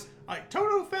 like it was like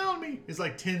Toto found me. It's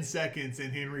like 10 seconds,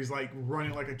 and Henry's like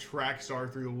running like a track star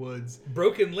through the woods.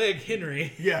 broken leg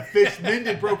Henry. Yeah,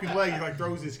 mended broken leg. He like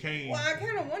throws his cane. Well, I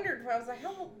kind of wondered. I was like,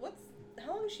 how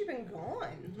long has she been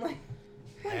gone? Like,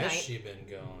 Has she been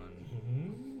gone?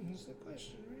 Mm-hmm. That's the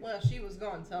question. Right? well, she was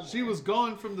gone somewhere. She was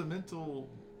gone from the mental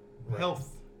health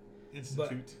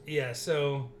institute. But,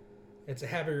 so it's a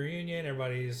happy reunion.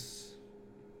 Everybody's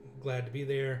glad to be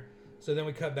there. So then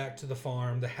we cut back to the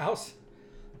farm. The house,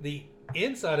 the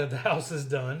inside of the house is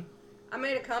done. I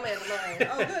made a comment like,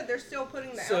 "Oh, good, they're still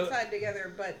putting the outside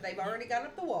together, but they've already got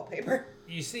up the wallpaper."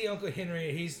 You see Uncle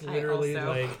Henry, he's literally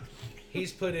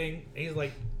he's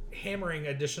like hammering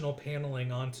additional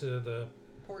paneling onto the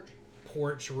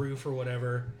porch roof or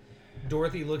whatever.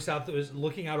 Dorothy is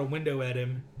looking out a window at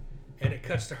him, and it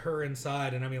cuts to her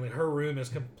inside, and I mean, like, her room is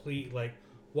complete, like,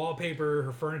 wallpaper,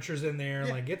 her furniture's in there,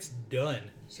 like, it's done.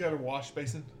 She's got a wash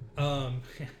basin.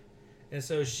 And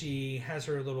so she has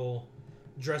her little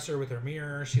dresser with her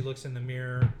mirror. She looks in the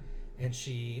mirror, and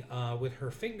she, with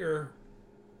her finger,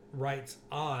 writes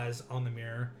Oz on the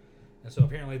mirror. And so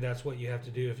apparently that's what you have to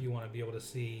do if you want to be able to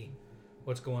see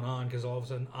what's going on, because all of a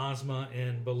sudden Ozma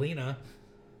and Belina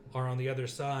are on the other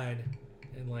side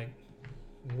and, like,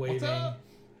 waving. What's up?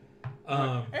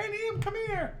 Hey, Liam, come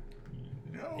here.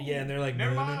 No. Yeah, and they're like,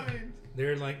 never no. mind.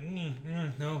 They're like, no.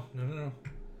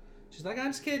 She's like,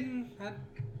 I'm just kidding.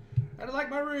 I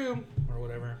like my room or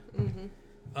whatever. Mm-hmm.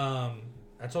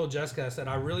 I told Jessica, I said,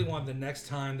 I really want the next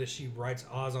time that she writes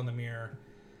Oz on the mirror,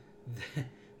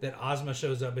 that Ozma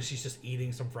shows up, but she's just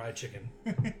eating some fried chicken.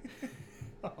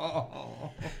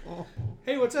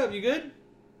 Hey, what's up? You good?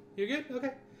 You good?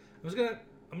 Okay. I'm just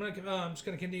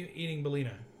gonna continue eating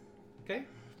Belina. Okay.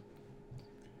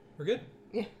 We're good.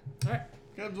 Yeah. All right.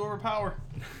 Gotta absorb her power.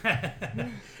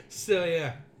 So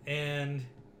yeah, and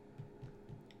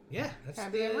yeah, that's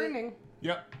Happy ever ending.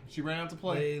 Yep. She ran out to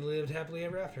play. They lived happily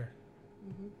ever after.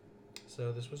 Mm-hmm.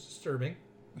 So this was disturbing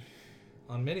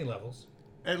on many levels.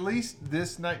 At least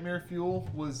this Nightmare Fuel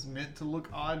was meant to look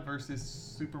odd versus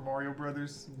Super Mario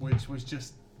Brothers, which was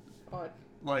just Odd.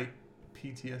 like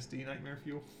PTSD Nightmare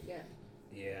Fuel. Yeah.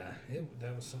 Yeah,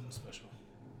 that was something special.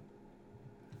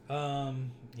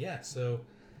 Yeah, so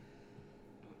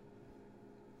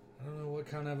I don't know what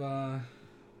kind of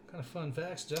fun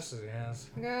facts Jessica has.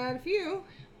 I got a few.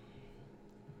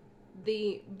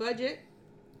 The budget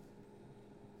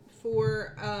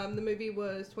for the movie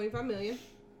was $25 million.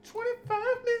 25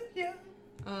 million.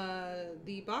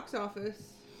 The box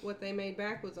office, what they made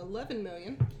back was $11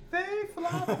 million. They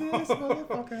fly this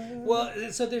motherfucker. Well,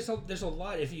 so there's a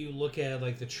lot if you look at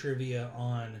like the trivia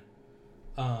on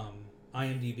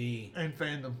IMDb And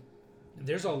fandom.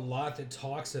 There's a lot that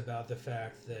talks about the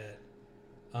fact that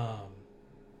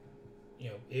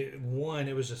it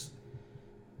was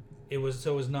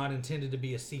not intended to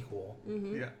be a sequel,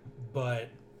 Mm-hmm. Yeah. but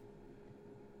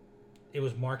it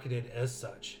was marketed as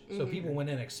such. So people went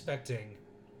in expecting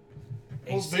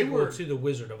a sequel to The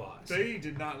Wizard of Oz. They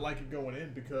did not like it going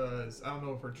in because I don't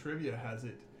know if her trivia has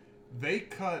it. They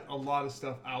cut a lot of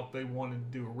stuff out they wanted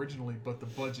to do originally, but the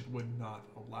budget would not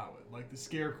allow it. Like the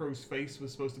Scarecrow's face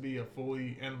was supposed to be a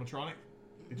fully animatronic.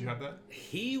 Did you have that?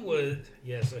 He was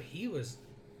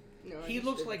No, he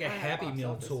looks like a Happy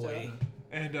Meal toy.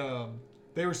 And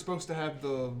they were supposed to have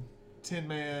the Tin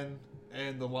Man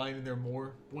and the Lion in there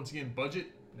more. Once again, budget?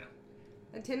 No.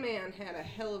 The Tin Man had a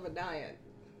hell of a diet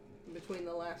between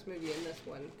the last movie and this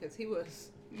one because he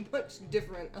was much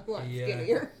different, a lot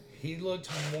skinnier. He looked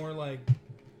more like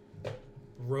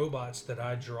robots that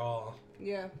I draw.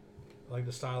 Yeah. Like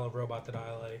the style of robot that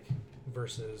I like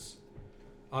versus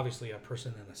obviously a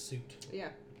person in a suit. Yeah.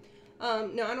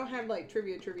 No, I don't have like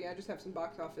trivia. I just have some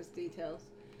box office details.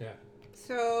 Yeah.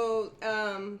 So,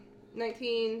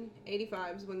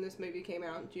 1985 is when this movie came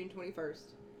out, June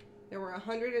 21st. There were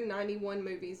 191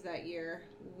 movies that year.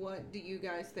 What do you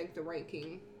guys think the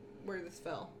ranking, where this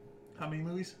fell? How many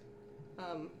movies?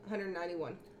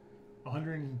 191.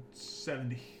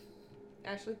 170.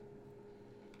 Ashley?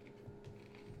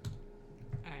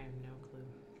 I have no clue.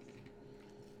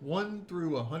 1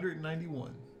 through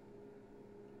 191.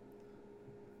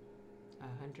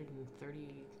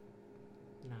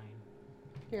 139.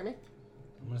 Hear me?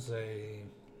 I'm going to say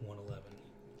 111.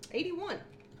 81.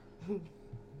 All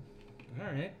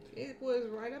right. It was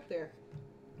right up there.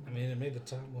 I mean, it made the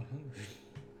top 100.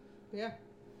 Yeah.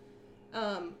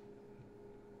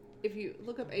 If you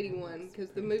look up 81, because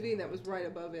the movie that was right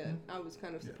above it, I was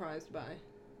kind of surprised by.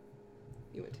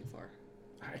 You went too far.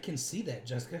 I can see that,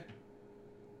 Jessica.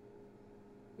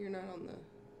 You're not on the...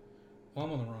 Well,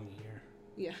 I'm on the wrong year.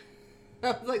 Yeah.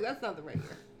 I was like, that's not the right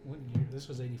year. What year? This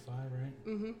was 85, right?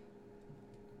 Mm-hmm.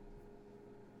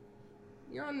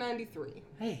 You're on 93.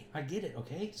 Hey, I get it,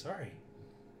 okay? Sorry.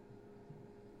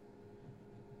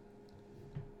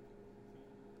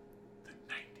 The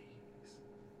 90s.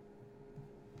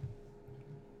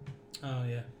 Oh,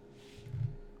 yeah.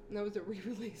 And that was a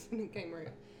re-release, and it came right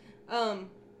up.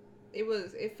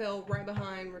 It fell right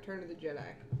behind Return of the Jedi.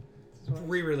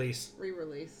 Re-release.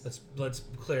 Re-release. Let's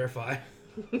clarify.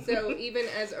 So even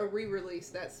as a re-release,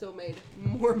 that still made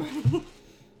more money.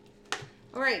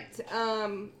 All right.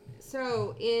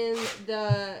 So in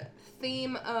the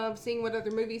theme of seeing what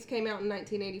other movies came out in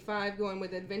 1985, going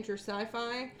with adventure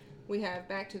sci-fi, we have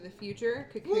Back to the Future,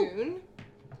 Cocoon, Woo.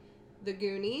 The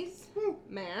Goonies, Woo.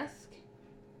 Mask,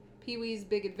 Pee-wee's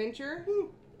Big Adventure, Woo.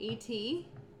 E.T.,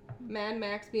 Mad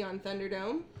Max Beyond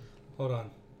Thunderdome. Hold on.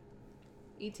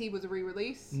 E.T. was a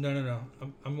re-release. No.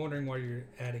 I'm wondering why you're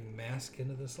adding Mask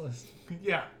into this list.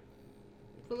 Yeah.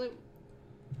 Well,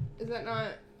 is that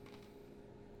not...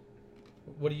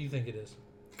 What do you think it is?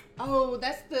 Oh,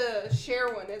 that's the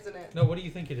Cher one, isn't it? No, what do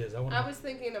you think it is? I was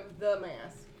thinking of The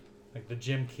Mask. Like the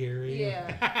Jim Carrey?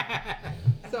 Yeah.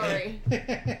 Sorry.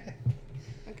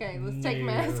 Okay, let's take No.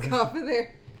 Mask off of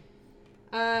there.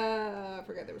 I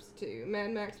forgot there was two.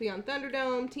 Mad Max Beyond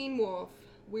Thunderdome, Teen Wolf,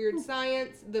 Weird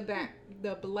Science, The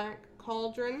Black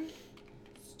Cauldron,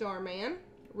 Starman,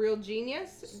 Real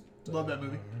Genius, Love that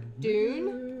movie.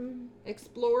 Dune,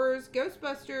 Explorers,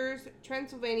 Ghostbusters,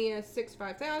 Transylvania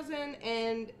 65000,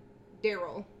 and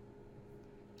Daryl.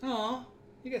 Aw,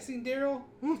 you guys seen Daryl?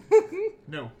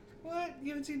 No. What? You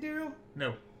haven't seen Daryl?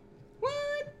 No.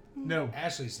 What? No.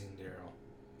 Ashley's seen Daryl.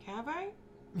 Have I?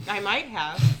 I might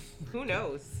have. Who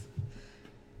knows?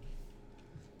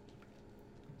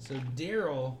 So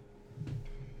Daryl,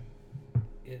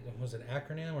 was it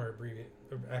acronym or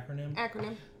acronym?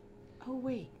 Acronym. Oh,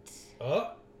 wait.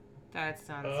 Oh. That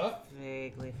sounds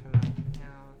vaguely familiar.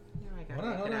 Now I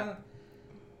gotta look it up.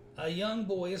 A young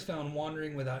boy is found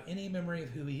wandering without any memory of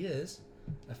who he is.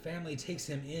 A family takes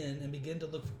him in and begin to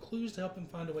look for clues to help him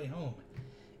find a way home.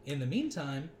 In the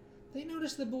meantime, they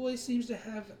notice the boy seems to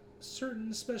have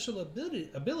certain special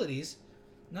abilities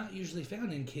not usually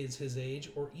found in kids his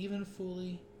age or even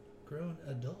fully grown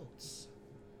adults.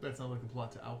 That sounds like the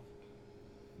plot to Alf.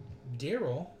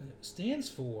 Daryl stands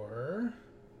for...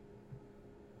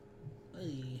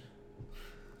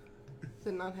 Does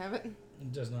it not have it?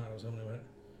 It does not. I was hoping it would.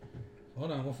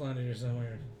 Hold on, we'll find it here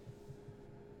somewhere.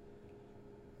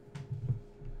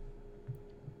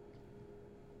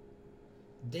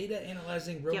 Data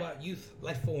analyzing robot youth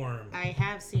life form. I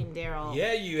have seen Daryl.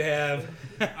 Yeah, you have.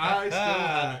 I still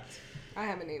haven't. I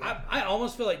haven't either. I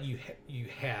almost feel like you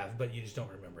have, but you just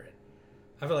don't remember it.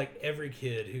 I feel like every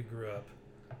kid who grew up,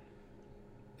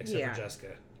 except for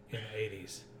Jessica, in the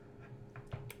 80s.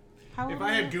 If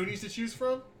I had Goonies to choose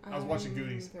from, I was watching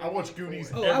Goonies. I watched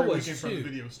Goonies every weekend from the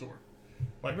video store.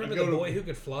 Like, remember the boy who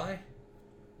could fly?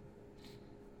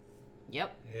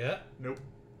 Yep. Yeah. Nope.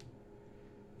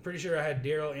 Pretty sure I had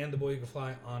Daryl and the boy who could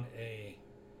fly on a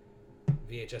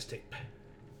VHS tape.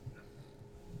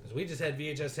 Because we just had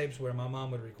VHS tapes where my mom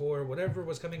would record whatever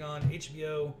was coming on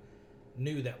HBO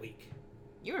new that week.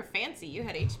 You were fancy. You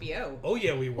had HBO. Oh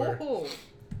yeah, we were. Oh.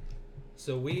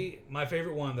 So my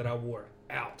favorite one that I wore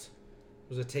out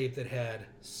was a tape that had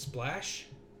Splash,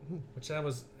 which it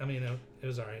was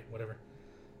alright, whatever.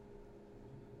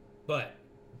 But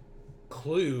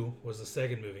Clue was the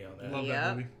second movie on that. Love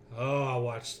that movie. Oh, I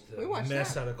watched the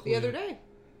mess out of Clue the other day.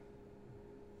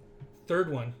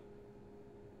 Third one,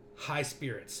 High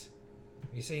Spirits.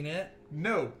 You seen it?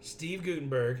 No. Steve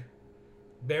Guttenberg,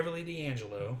 Beverly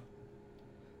D'Angelo,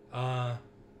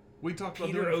 we talked about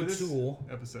Peter doing it for O'Toole.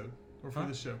 this episode. Or for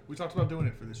this show. We talked about doing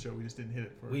it for this show. We just didn't hit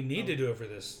it for We need to do it for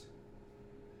this.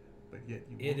 But yet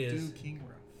you won't do King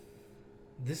Ralph.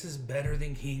 This is better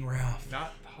than King Ralph.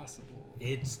 Not possible.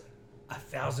 It's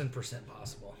 1,000%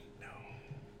 possible. No.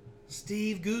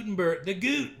 Steve Guttenberg, the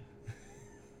Goot.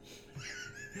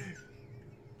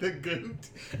 The Goot.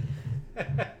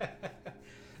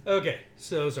 Okay,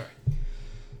 so sorry.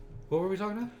 What were we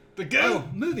talking about? The Goat. Oh,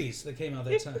 movies that came out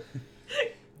that time.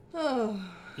 Oh.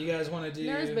 You guys want to do...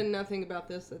 There's been nothing about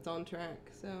this that's on track,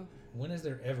 so... When is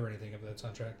there ever anything of that's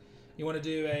on track? You want to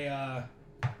do a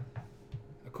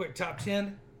quick top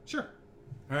 10? Sure.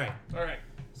 All right. All right.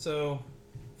 So,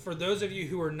 for those of you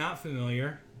who are not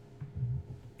familiar,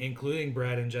 including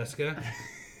Brad and Jessica,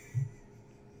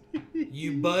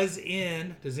 you buzz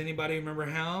in. Does anybody remember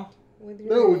how?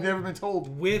 No, we've never been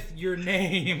told. With your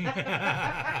name.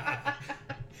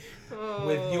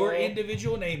 With your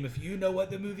individual name. If you know what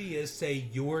the movie is, say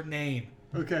your name.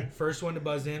 Okay. First one to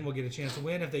buzz in will get a chance to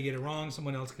win. If they get it wrong,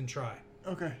 someone else can try.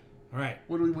 Okay. All right.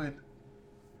 What do we win?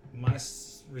 My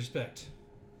respect.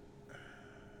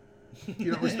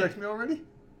 You don't respect me already?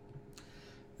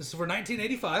 This is for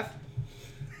 1985.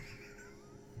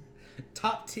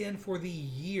 Top 10 for the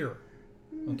year.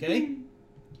 Okay?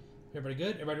 Everybody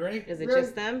good? Everybody ready? Is it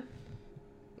just them?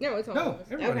 No, it's all No, of us.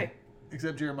 everybody. Okay.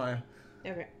 Except Jeremiah.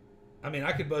 Okay. I mean,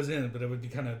 I could buzz in, but it would be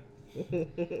kind of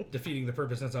defeating the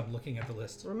purpose since I'm looking at the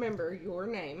list. Remember your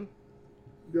name.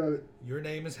 Got it. Your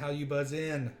name is how you buzz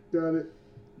in. Got it.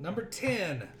 Number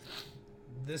 10.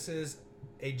 This is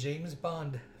a James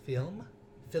Bond film.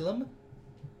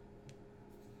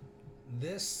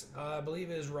 This, I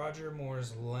believe, is Roger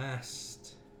Moore's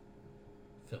last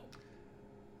film.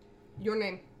 Your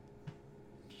name.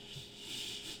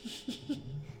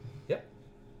 Yep.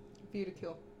 View to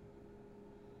Kill.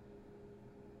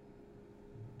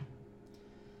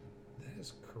 That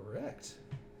is correct.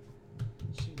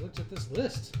 She looked at this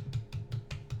list.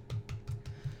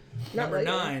 Not Number right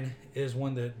 9 is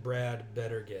one that Brad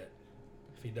better get.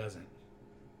 If he doesn't,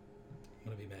 I'm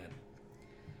going to be mad.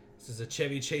 This is a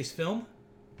Chevy Chase film.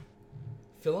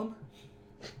 Film.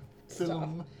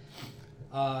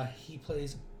 He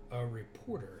plays a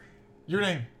reporter. Your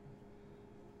name.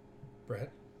 Brad.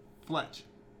 Fletch.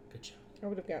 Good job. I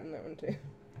would have gotten that one too.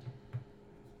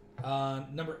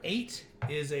 Number 8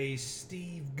 is a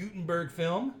Steve Guttenberg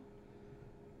film.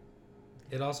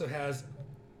 It also has...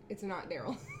 It's not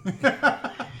Daryl.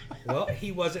 Well,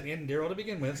 he wasn't in Daryl to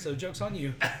begin with, so joke's on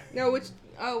you. No, which...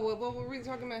 Oh, well, what were we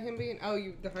talking about him being? Oh,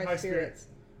 the High Spirits.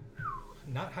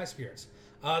 Not High Spirits.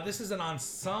 This is an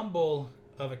ensemble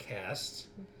of a cast.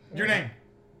 Your name?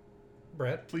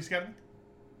 Brett. Police Academy?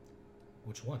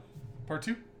 Which one? Part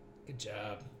 2? Good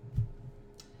job.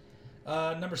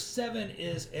 Number 7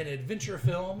 is an adventure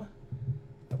film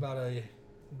about a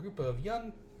group of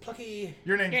young, plucky...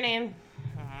 Your name? Your name?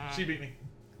 She beat me.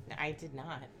 I did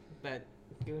not, but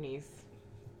Goonies.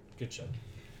 Good job.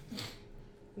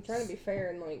 I'm trying to be fair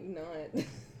and, like, not.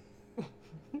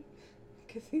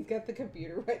 Because he's got the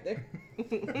computer right there.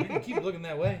 You can keep looking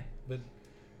that way, but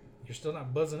you're still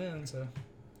not buzzing in, so...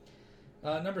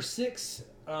 number 6,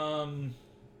 I'm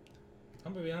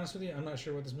going to be honest with you, I'm not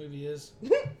sure what this movie is.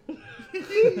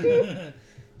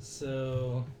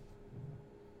 So...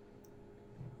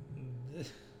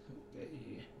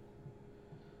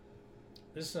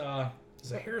 This is a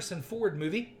Harrison Ford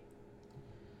movie.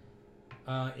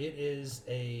 It is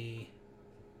a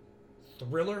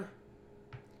thriller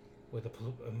with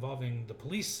involving the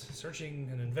police searching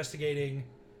and investigating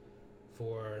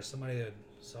for somebody that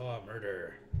saw a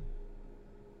murder.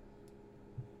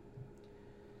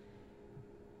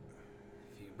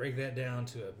 If you break that down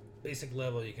to a basic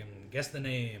level, you can guess the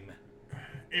name.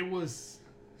 It was...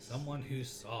 Someone who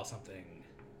saw something.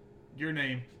 Your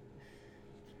name.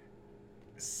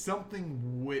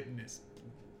 Something witness.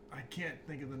 I can't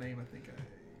think of the name. I think I...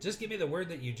 Just give me the word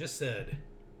that you just said.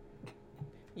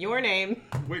 Your name.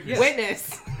 Witness.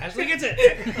 Witness. Ashley gets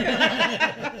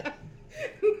it.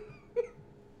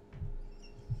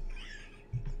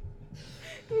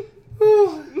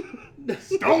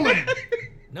 Stolen.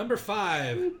 Number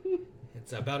 5.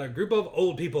 It's about a group of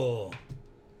old people.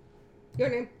 Your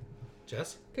name?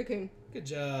 Jess? Cocoon. Good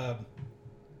job.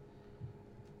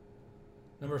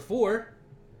 Number 4.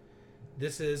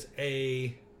 This is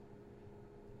a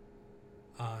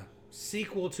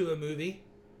sequel to a movie.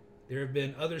 There have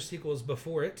been other sequels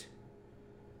before it.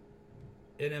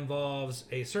 It involves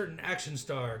a certain action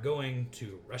star going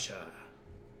to Russia.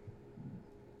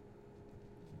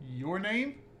 Your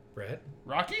name? Brett?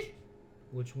 Rocky?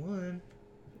 Which one?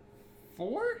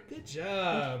 4? Good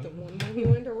job. The one where he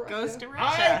went to Russia. Goes to I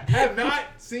Russia. have not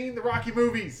seen the Rocky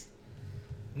movies.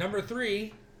 Number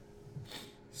 3.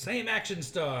 Same action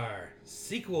star.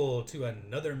 Sequel to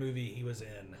another movie he was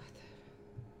in.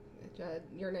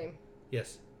 Your name?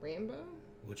 Yes. Rambo?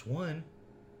 Which one?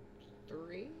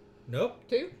 3? Nope.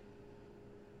 2?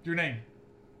 Your name?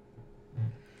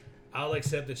 I'll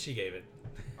accept that she gave it.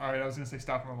 All right, I was going to say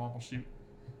stop or my mom will shoot.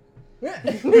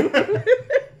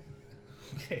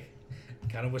 Okay.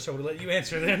 Kind of wish I would have let you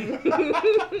answer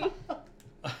then.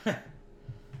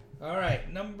 All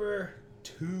right, number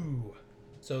 2.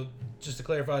 So, just to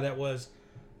clarify, that was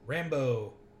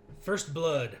Rambo, First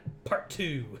Blood, Part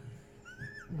 2.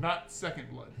 Not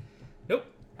Second Blood. Nope.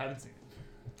 Haven't seen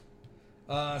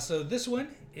it. So this one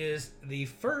is the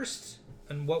first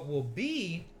in what will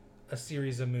be a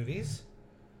series of movies.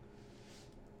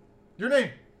 Your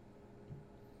name?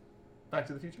 Back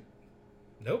to the Future?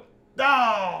 Nope.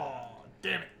 Oh,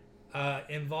 damn it.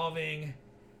 Involving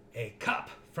a cop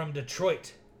from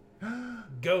Detroit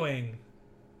going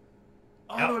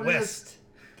out west.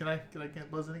 Can I get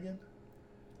buzz in again?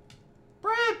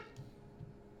 Brad!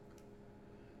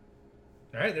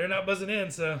 All right, they're not buzzing in,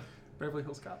 so Beverly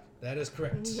Hills Cop. that is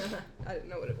correct. I didn't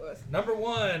know what it was. Number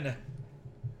 1. All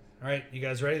right, you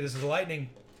guys ready? This is lightning.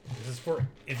 This is for,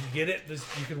 if you get it,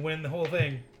 you can win the whole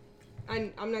thing.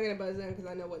 I'm not going to buzz in because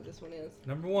I know what this one is.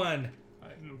 Number 1. I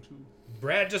know too.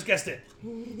 Brad just guessed it.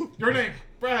 Your name?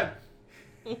 Brad.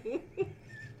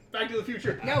 Back to the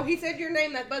Future. No, he said your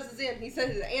name that buzzes in. He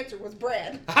said his answer was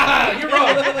Brad. You're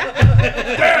wrong.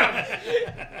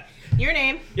 Damn. Your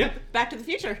name. Yep. Back to the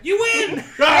Future. You win.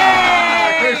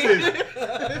 Ah! Curses.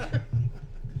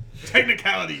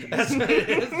 Technicality. That's what it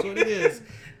is. That's what it is.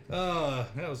 Oh,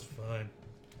 that was fun.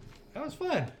 That was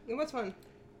fun. It was fun.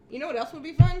 You know what else would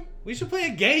be fun? We should play a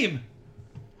game.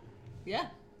 Yeah,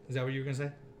 Is that what you were going to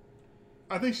say?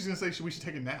 I think she's going to say we should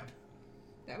take a nap.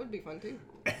 that would be fun too.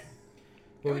 What It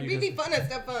were would you be gonna fun and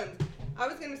stuff fun. I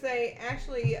was going to say,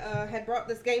 Ashley had brought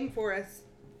this game for us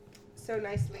so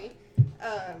nicely.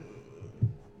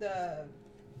 The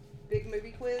big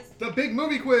movie quiz. The big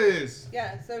movie quiz.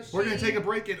 Yeah, so We're going to take a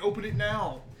break and open it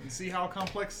now and see how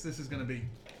complex this is going to be.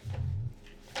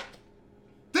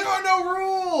 There are no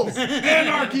rules!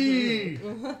 Anarchy!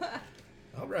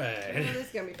 All right. This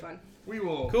is going to be fun. We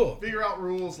will figure out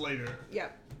rules later.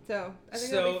 Yep. So I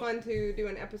think it'll be fun to do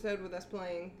an episode with us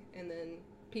playing, and then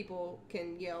people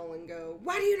can yell and go,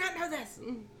 "Why do you not know this?"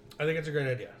 I think it's a great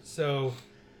idea. So,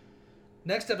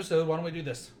 next episode, why don't we do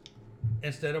this?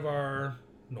 Instead of our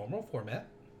normal format,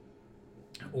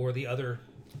 or the other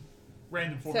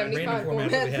random format. 75 Random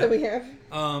formats formats that we have.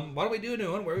 Why don't we do a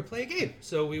new one where we play a game?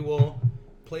 So we will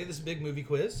play this big movie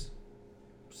quiz,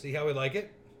 see how we like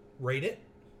it, rate it,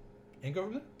 and go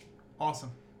from there.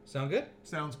 Awesome. Sound good?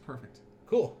 Sounds perfect.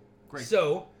 Cool. Great.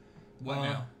 So, What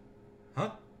now?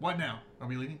 Huh? What now? Are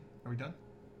we leaving? Are we done?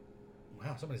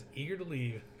 Wow, somebody's eager to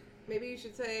leave. Maybe you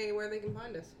should say where they can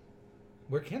find us.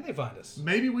 Where can they find us?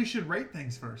 Maybe we should rate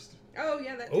things first. Oh,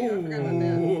 yeah, that too. I forgot about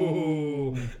that.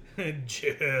 Ooh,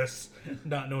 just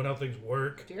not knowing how things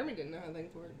work. Jeremy didn't know how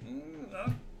things work.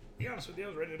 I'll be honest with you, I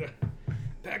was ready to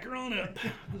pack her on up.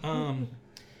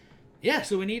 Yeah,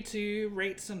 so we need to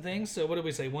rate some things. So what did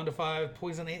we say? 1 to 5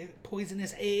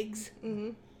 poisonous eggs? Mm-hmm.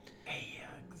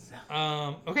 Eggs.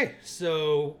 Okay,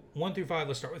 so 1 through 5,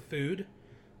 let's start with food.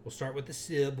 We'll start with the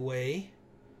Subway.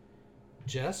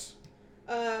 Jess?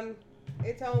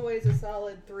 It's always a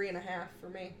solid 3.5 for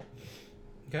me.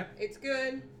 Okay. It's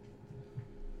good.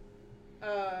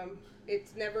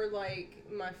 It's never like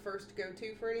my first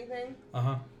go-to for anything.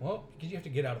 Uh-huh. Well, because you have to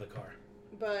get out of the car.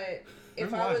 But There's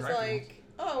if a I lot of was drive-thrus. like,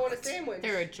 oh, I want a sandwich.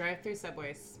 There are drive-through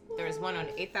Subways. There's one on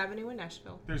 8th Avenue in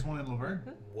Nashville. There's one in Laverne.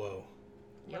 Whoa.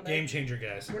 Well, Game changer,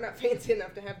 guys. We're not fancy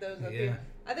enough to have those up Yeah. here.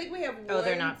 I think we have one. Oh,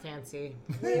 they're not fancy.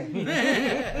 We have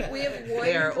one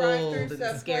They are old drive-through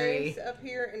and scary. Subways up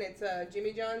here, and it's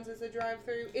Jimmy John's is a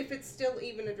drive-through. If it's still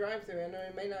even a drive-through, I know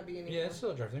it may not be anymore. Yeah, it's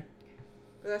still a drive-through.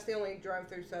 But that's the only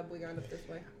drive-through sub we got up this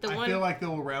way. I feel like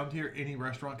though around here, any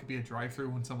restaurant could be a drive-through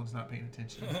when someone's not paying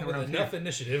attention. With Around enough here. It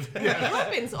initiative.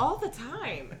 happens all the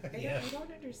time. Yeah. I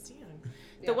don't understand.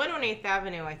 Yeah. The one on 8th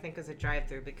Avenue, I think, is a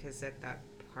drive-through because at that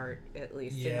part, at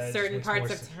least Yeah, it in just certain makes parts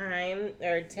more of sense. time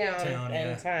or town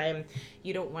yeah. time,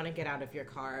 you don't want to get out of your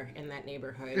car in that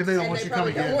neighborhood. If they don't And want they you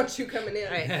probably coming don't in. want you coming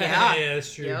in. Right. Yeah, Yeah.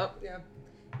 that's true. Yep. Yeah.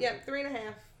 Yeah, 3.5.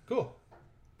 Cool.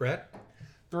 Brad?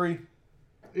 3.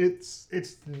 It's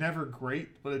never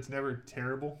great, but it's never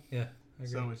terrible. Yeah, I agree.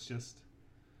 So it's just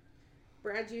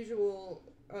Brad's usual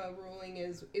ruling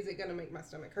is it going to make my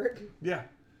stomach hurt? yeah.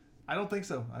 I don't think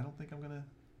so. I don't think I'm gonna.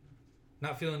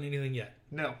 Not feeling anything yet.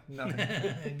 No,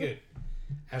 nothing. Good.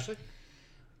 Ashley?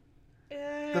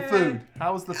 The food.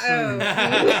 How's the food?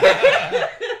 Oh.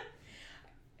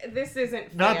 This isn't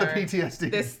fair. Not the PTSD.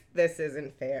 This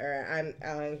isn't fair.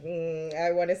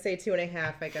 I want to say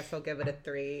 2.5. I guess I'll give it a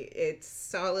 3. It's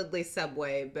solidly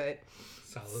Subway, but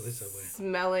Solidly Subway.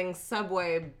 smelling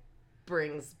Subway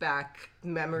brings back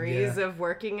memories Yeah. of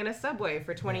working in a Subway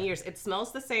for 20 years. It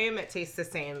smells the same. It tastes the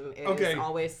same. It Okay. is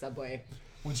always Subway.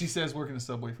 When she says working a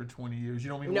Subway for 20 years, you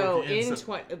don't mean No, working in Sub-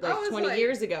 20 like-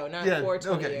 years ago, not for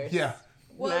 20 years. Yeah.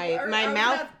 Well, my I was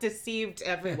mouth about- deceived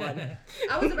everyone.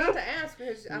 I was about to ask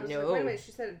because I was like, No. wait a minute.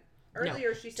 She said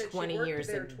earlier she said 20 she worked years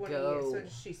there 20 ago. years. So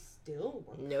does she still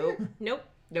work Nope.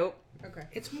 Nope. Okay.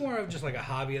 It's more of just like a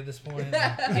hobby at this point.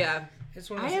 Yeah. It's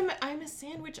one of I those- I'm a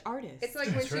sandwich artist. It's like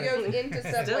when That's she right. goes into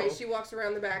Subway, Still. she walks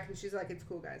around the back and she's like, "It's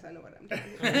cool, guys. I know what I'm doing."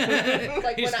 Mm-hmm.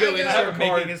 Like You when just I go in go- and start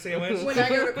making a sandwich. When I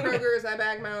go to Kroger's, I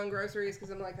bag my own groceries because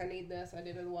I'm like, I need this. I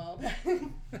did it a while back.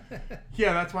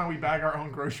 Yeah, that's why we bag our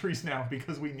own groceries now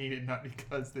because we need it, not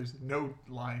because there's no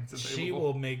lines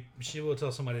available. She will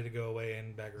tell somebody to go away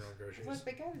and bag her own groceries.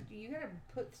 Look, you gotta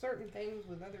put certain things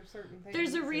with other certain things.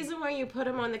 There's a reason why you put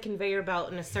them on the conveyor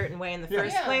belt in a certain way in the Yeah.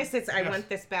 first Yeah. place. It's I Yes. want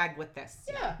this bag with this.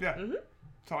 Yeah. Yeah, Mhm.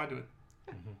 that's how I do it.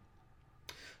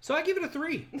 So I give it a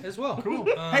 3 as well. Cool.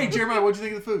 Hey, Jeremiah, what'd you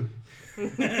think of the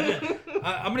food?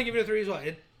 I'm gonna give it a 3 as well.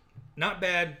 It not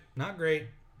bad, not great.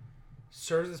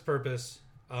 Serves its purpose.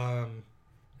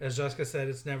 As Jessica said,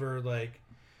 it's never like,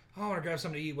 oh, I want to grab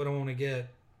something to eat. What do I want to get?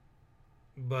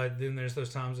 But then there's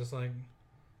those times it's like,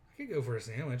 I could go for a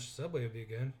sandwich. Subway would be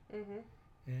good,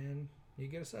 and you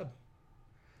get a sub.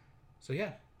 So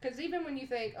yeah, Because even when you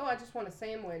think, oh, I just want a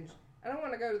sandwich, I don't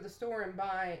want to go to the store and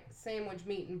buy sandwich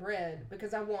meat and bread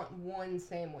because I want one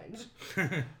sandwich.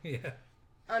 yeah,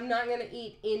 I'm not going to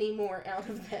eat any more out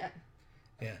of that.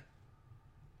 yeah.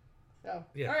 So,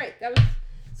 Yeah. all right, that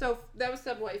was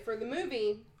Subway. For the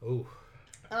movie, Oh,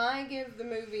 I give the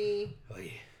movie, oh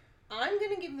yeah. I'm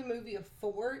going to give the movie a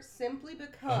 4 simply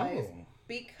because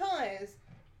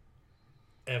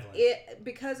Evelyn.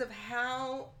 because of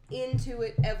how into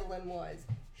it Evelyn was.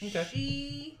 Okay.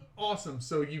 She Awesome.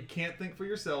 So you can't think for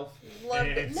yourself. loved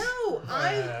it. And- No,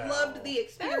 I loved the That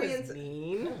experience. was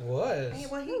mean. It was. Yeah,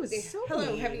 well, That was so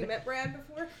hello, have mean. you met Brad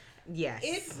before? Yes.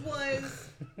 It was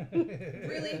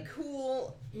really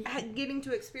cool getting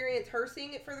to experience her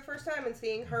seeing it for the first time and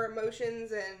seeing her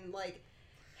emotions and like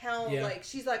how like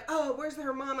she's like, oh, where's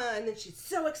her mama? And then she's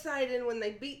so excited when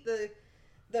they beat the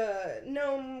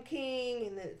Nome King,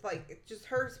 and then it's like just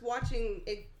her watching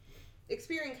it,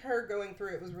 experiencing her going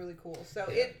through it was really cool. So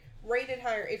it rated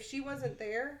higher. If she wasn't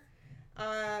there,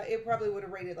 It probably would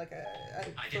have rated like a I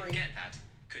 3. didn't get that.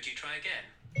 Could you try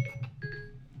again?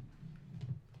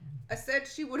 I said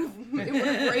it would have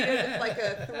rated like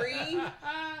a 3.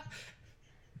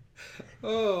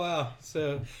 Oh, wow.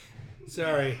 So,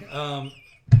 sorry.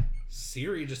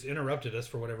 Siri just interrupted us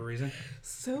for whatever reason.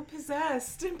 So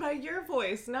possessed by your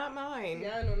voice, not mine.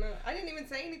 Yeah, I don't know. I didn't even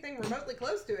say anything remotely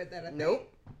close to it that I think.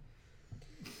 Nope.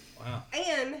 Wow.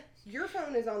 And your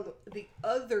phone is on the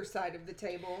other side of the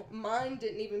table. Mine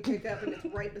didn't even pick up, and it's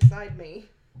right beside me.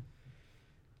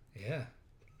 Yeah.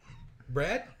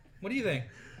 Brad, what do you think?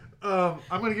 I'm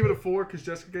gonna give it a 4 because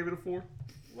Jessica gave it a 4.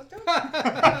 What the?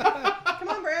 Come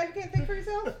on, Brad. You can't think for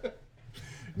yourself.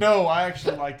 No, I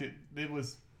actually liked it. It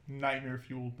was nightmare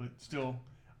fuel, but still,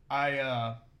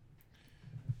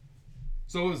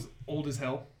 so it was old as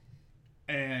hell,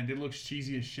 and it looks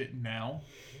cheesy as shit now.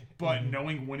 But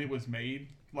knowing when it was made,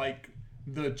 like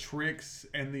the tricks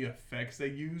and the effects they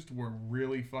used were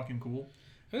really fucking cool.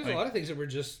 There's Like, a lot of things that were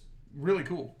just really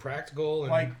cool. practical.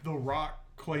 And Like the rock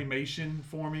claymation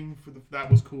forming that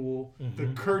was cool. The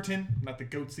curtain, not the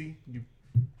goatsy, you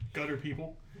gutter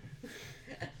people,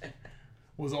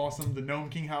 was awesome. The Nome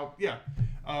King,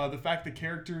 the fact the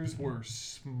characters were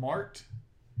smart,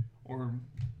 or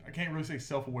I can't really say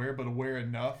self-aware, but aware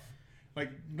enough.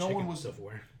 Like no one was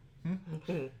self-aware.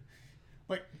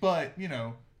 Like, but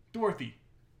Dorothy,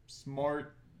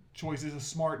 smart choices, a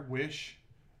smart wish.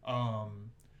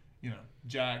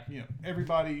 Jack,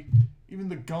 everybody, even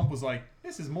the Gump was like,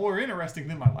 this is more interesting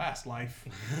than my last life.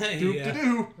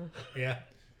 Yeah. Yeah.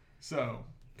 So.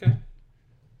 Okay.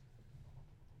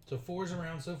 So 4's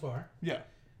around so far. Yeah.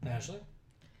 Ashley?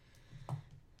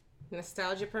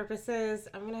 Nostalgia purposes,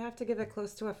 I'm going to have to give it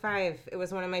close to a 5. It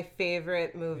was one of my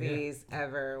favorite movies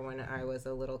ever when I was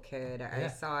a little kid. I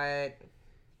saw it,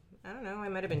 I don't know, I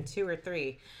might have been 2 or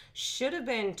 3. Should have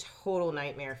been total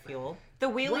nightmare fuel. The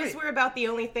wheelies were about the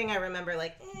only thing I remember,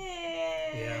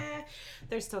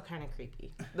 they're still kind of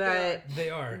creepy. But they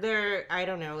are. I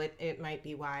don't know, it might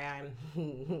be why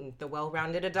I'm the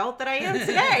well-rounded adult that I am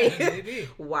today. Maybe.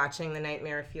 Watching the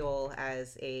nightmare fuel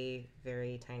as a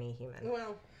very tiny human.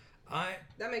 Well, I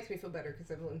that makes me feel better because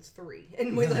Evelyn's 3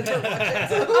 and we let her watch it.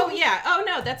 So. Oh yeah. Oh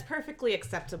no, that's perfectly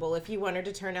acceptable if you want her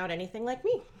to turn out anything like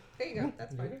me. There you go.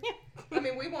 That's fine. Yeah. I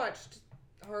mean, we watched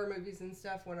horror movies and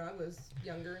stuff when I was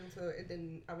younger, and so it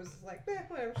didn't. I was like,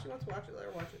 whatever. She wants to watch it, let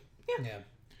her watch it. yeah.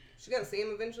 She's gonna see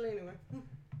him eventually anyway.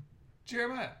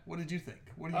 Jeremiah, what did you think?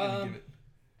 What are you gonna give it?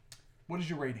 What is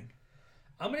your rating?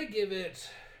 I'm gonna give it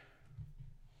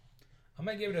a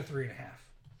 3.5.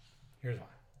 Here's why.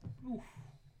 Oof.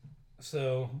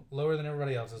 So lower than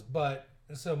everybody else's, but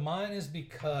so mine is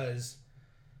because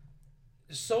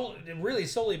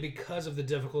solely because of the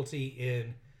difficulty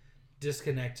in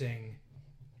disconnecting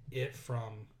it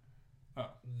from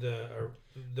the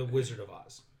Wizard of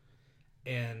Oz,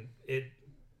 and it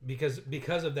because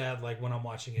of that, like when I'm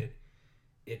watching it,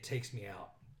 it takes me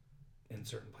out in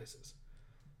certain places.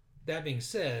 That being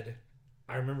said,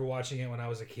 I remember watching it when I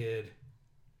was a kid,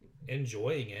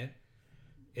 enjoying it.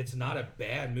 It's not a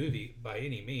bad movie by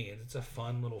any means. It's a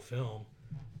fun little film.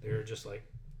 There are just like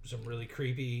some really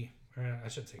creepy, I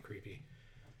shouldn't say creepy.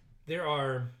 There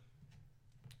are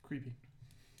Creepy.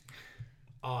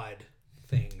 odd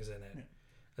things in it,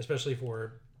 especially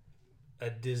for a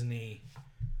Disney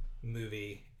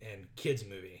movie and kids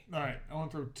movie. All right, I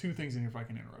want to throw 2 things in here if I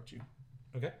can interrupt you.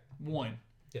 Okay. 1.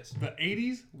 Yes. The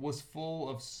 80s was full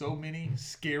of so many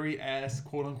scary ass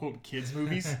quote unquote kids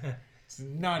movies. It's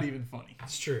not even funny.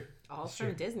 It's true. All It's from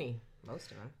true. Disney,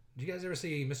 most of them. Did you guys ever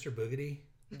see Mr. Boogedy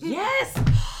Yes!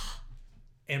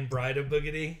 and Bride of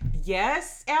Boogedy?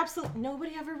 Yes, absolutely.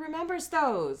 Nobody ever remembers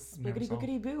those. Never Boogity saw 'em.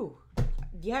 boogity boo.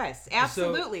 Yes,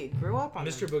 absolutely. Grew up on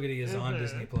Mr. them. Boogedy is on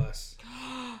Disney Plus.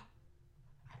 I'm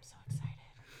so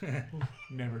excited.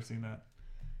 Never seen that.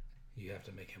 You have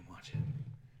to make him watch it.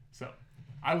 So,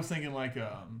 I was thinking like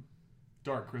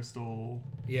Dark Crystal.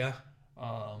 Yeah.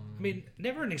 I mean,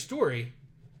 never ending story.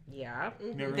 Yeah.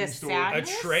 Never The Ending Story.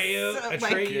 sadness?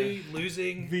 Atreyu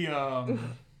losing. The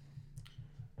I'm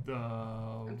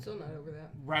still not over that.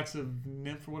 Rats of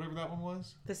Nymph or whatever that one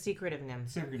was. The Secret of Nim.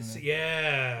 Secret of Nymph.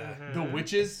 Yeah. The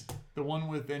Witches, the one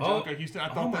with Angelica Houston.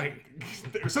 I thought my-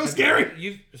 they were so scary.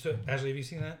 Ashley, have you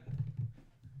seen that?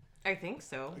 I think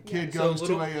so. The kid So goes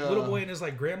little, to a little boy and his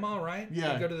like grandma, right?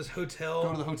 Yeah. They go to this hotel.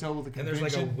 go to the hotel with a and convention.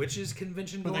 there's like a witches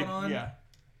convention but going on. Yeah.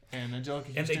 And Angelica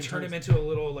And they Houston turn him turns- into a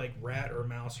little like rat or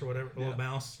mouse or whatever, little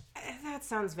mouse. That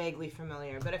sounds vaguely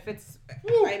familiar, but if it's,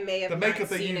 Woo! I may have The not makeup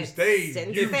they seen used, it they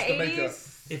since used the the makeup.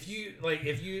 80s.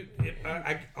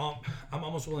 I'm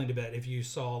almost willing to bet if you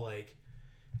saw like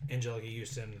Angelica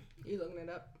Houston You looking it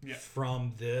up? Yeah.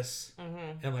 from this,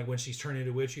 Mm-hmm. and like when she's turned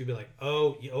into a witch, you'd be like,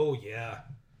 yeah,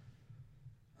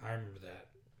 I remember that.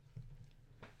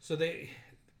 So there's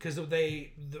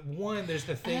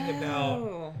the thing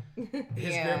about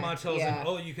his grandma tells him,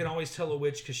 oh, you can always tell a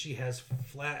witch because she has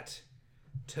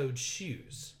flat-toed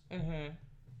shoes, Mm-hmm.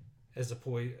 as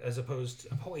opposed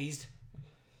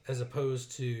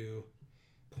to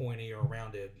pointy or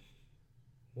rounded.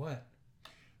 What?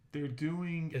 They're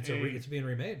doing It's being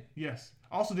remade. Yes.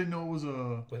 I also didn't know it was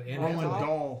a With Anne Roland Hathaway.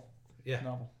 Dahl Yeah.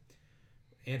 novel.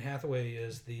 Anne Hathaway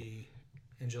is the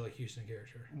Angelica Houston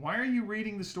character. Why are you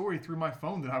reading the story through my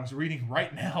phone that I was reading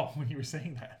right now when you were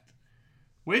saying that?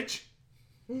 Which?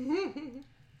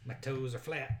 My toes are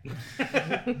flat.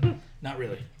 Not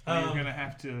really. You're going to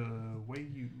have to weigh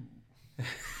you.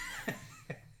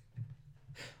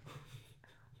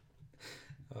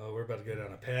 Oh, we're about to go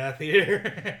down a path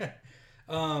here.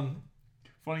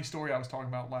 Funny story I was talking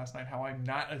about last night, how I'm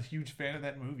not a huge fan of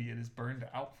that movie. It is burned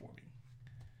out for me.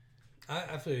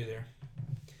 I feel you there.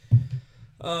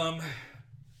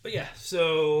 But yeah,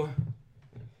 so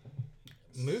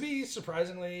movie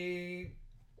surprisingly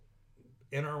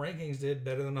in our rankings did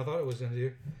better than I thought it was going to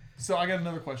do. So I got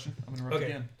another question. I'm going to interrupt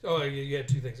again. Oh, you had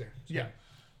 2 things there. So. Yeah.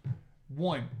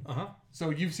 One. Uh-huh. So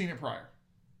you've seen it prior.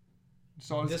 You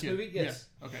saw it as a This kid. movie? Yes.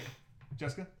 Okay.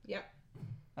 Jessica? Yep.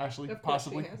 Ashley? Of course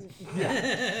Possibly? she has.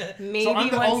 Yeah. Maybe So I'm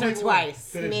the once only or one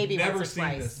twice. that has Maybe never once or seen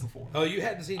twice. this before. Oh, you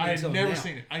hadn't seen it I had until never now.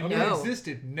 seen it. I Okay. knew it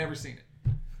existed, never seen it.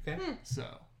 Okay. So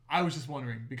I was just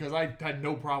wondering because I had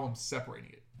no problem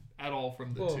separating it at all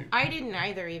from the two. I didn't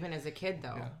either, even as a kid,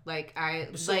 though.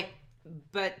 Yeah.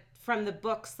 But from the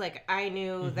books, I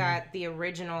knew that the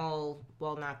original,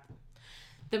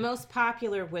 the most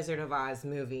popular Wizard of Oz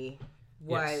movie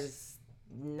was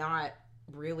not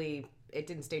really. It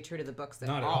didn't stay true to the books at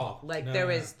all. There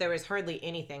was hardly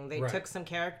anything. They took some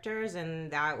characters,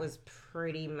 and that was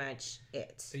pretty much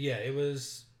it. Yeah, it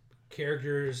was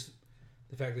characters.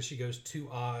 The fact that she goes to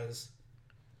Oz,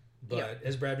 but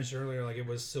as Brad mentioned earlier, it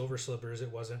was silver slippers. It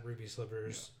wasn't ruby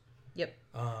slippers. Yep.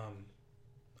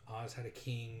 Oz had a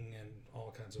king and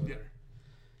all kinds of other.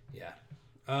 Yeah.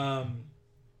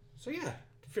 So yeah,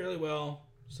 fairly well.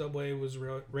 Subway was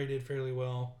rated fairly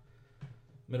well.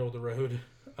 Middle of the road.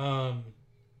 That's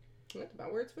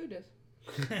about where its food is.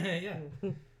 Yeah.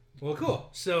 Well, cool.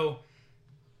 So,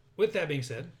 with that being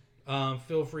said,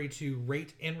 feel free to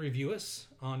rate and review us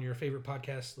on your favorite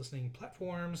podcast listening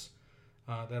platforms.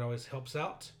 That always helps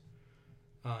out.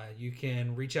 You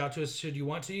can reach out to us should you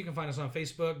want to. You can find us on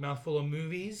Facebook, Mouthful of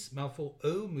Movies. Mouthful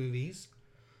O Movies.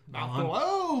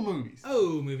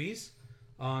 Movies.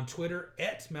 On Twitter,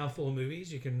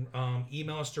 @MouthfulOfMovies. You can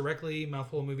email us directly,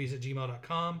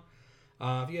 mouthfulofmovies@gmail.com.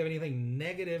 If you have anything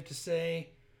negative to say,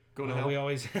 go to hell. We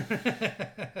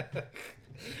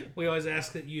always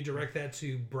ask that you direct that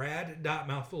to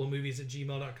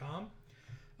brad.mouthfulofmovies@gmail.com.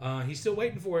 He's still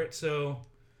waiting for it, so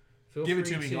feel Give free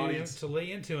it to me, audience. to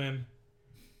lay into him.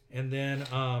 And then,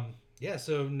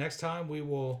 so next time we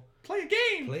will play a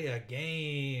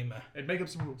game and make up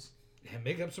some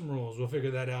rules. We'll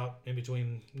figure that out in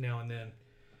between now and then.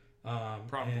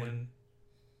 Probably. And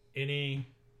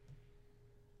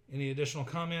any additional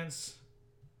comments?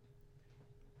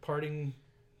 Parting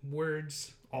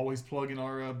words? Always plugging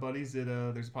our buddies that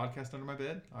there's a podcast under my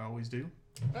bed. I always do.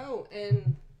 Oh,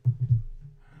 and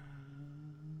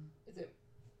is it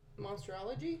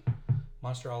Monsterology?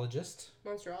 Monsterologist.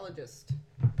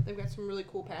 They've got some really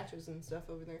cool patches and stuff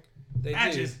over there. They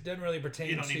patches. do. Doesn't really pertain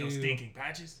to... You don't need no stinking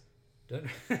patches. Don't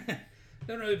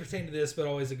really pertain to this, but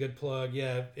always a good plug.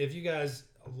 Yeah, if you guys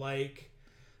like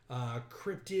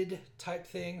cryptid type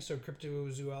things, so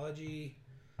cryptozoology,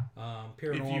 paranormal.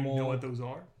 If you know what those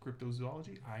are,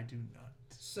 cryptozoology, I do not.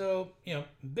 So,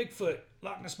 Bigfoot,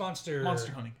 Loch Ness Monster.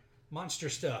 Monster hunting. Monster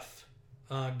stuff.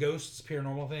 Ghosts,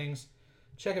 paranormal things.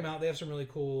 Check them out. They have some really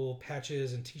cool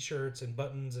patches and t-shirts and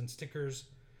buttons and stickers.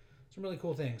 Some really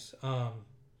cool things.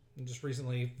 Just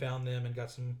recently found them and got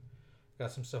some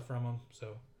stuff from them.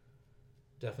 So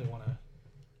definitely want to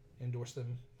endorse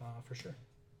them for sure.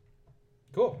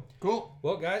 Cool.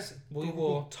 Well, guys, we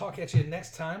will talk at you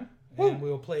next time. And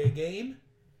we'll play a game.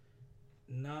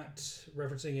 Not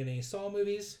referencing any Saw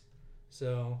movies.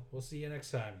 So we'll see you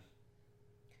next time.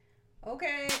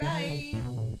 Okay, bye.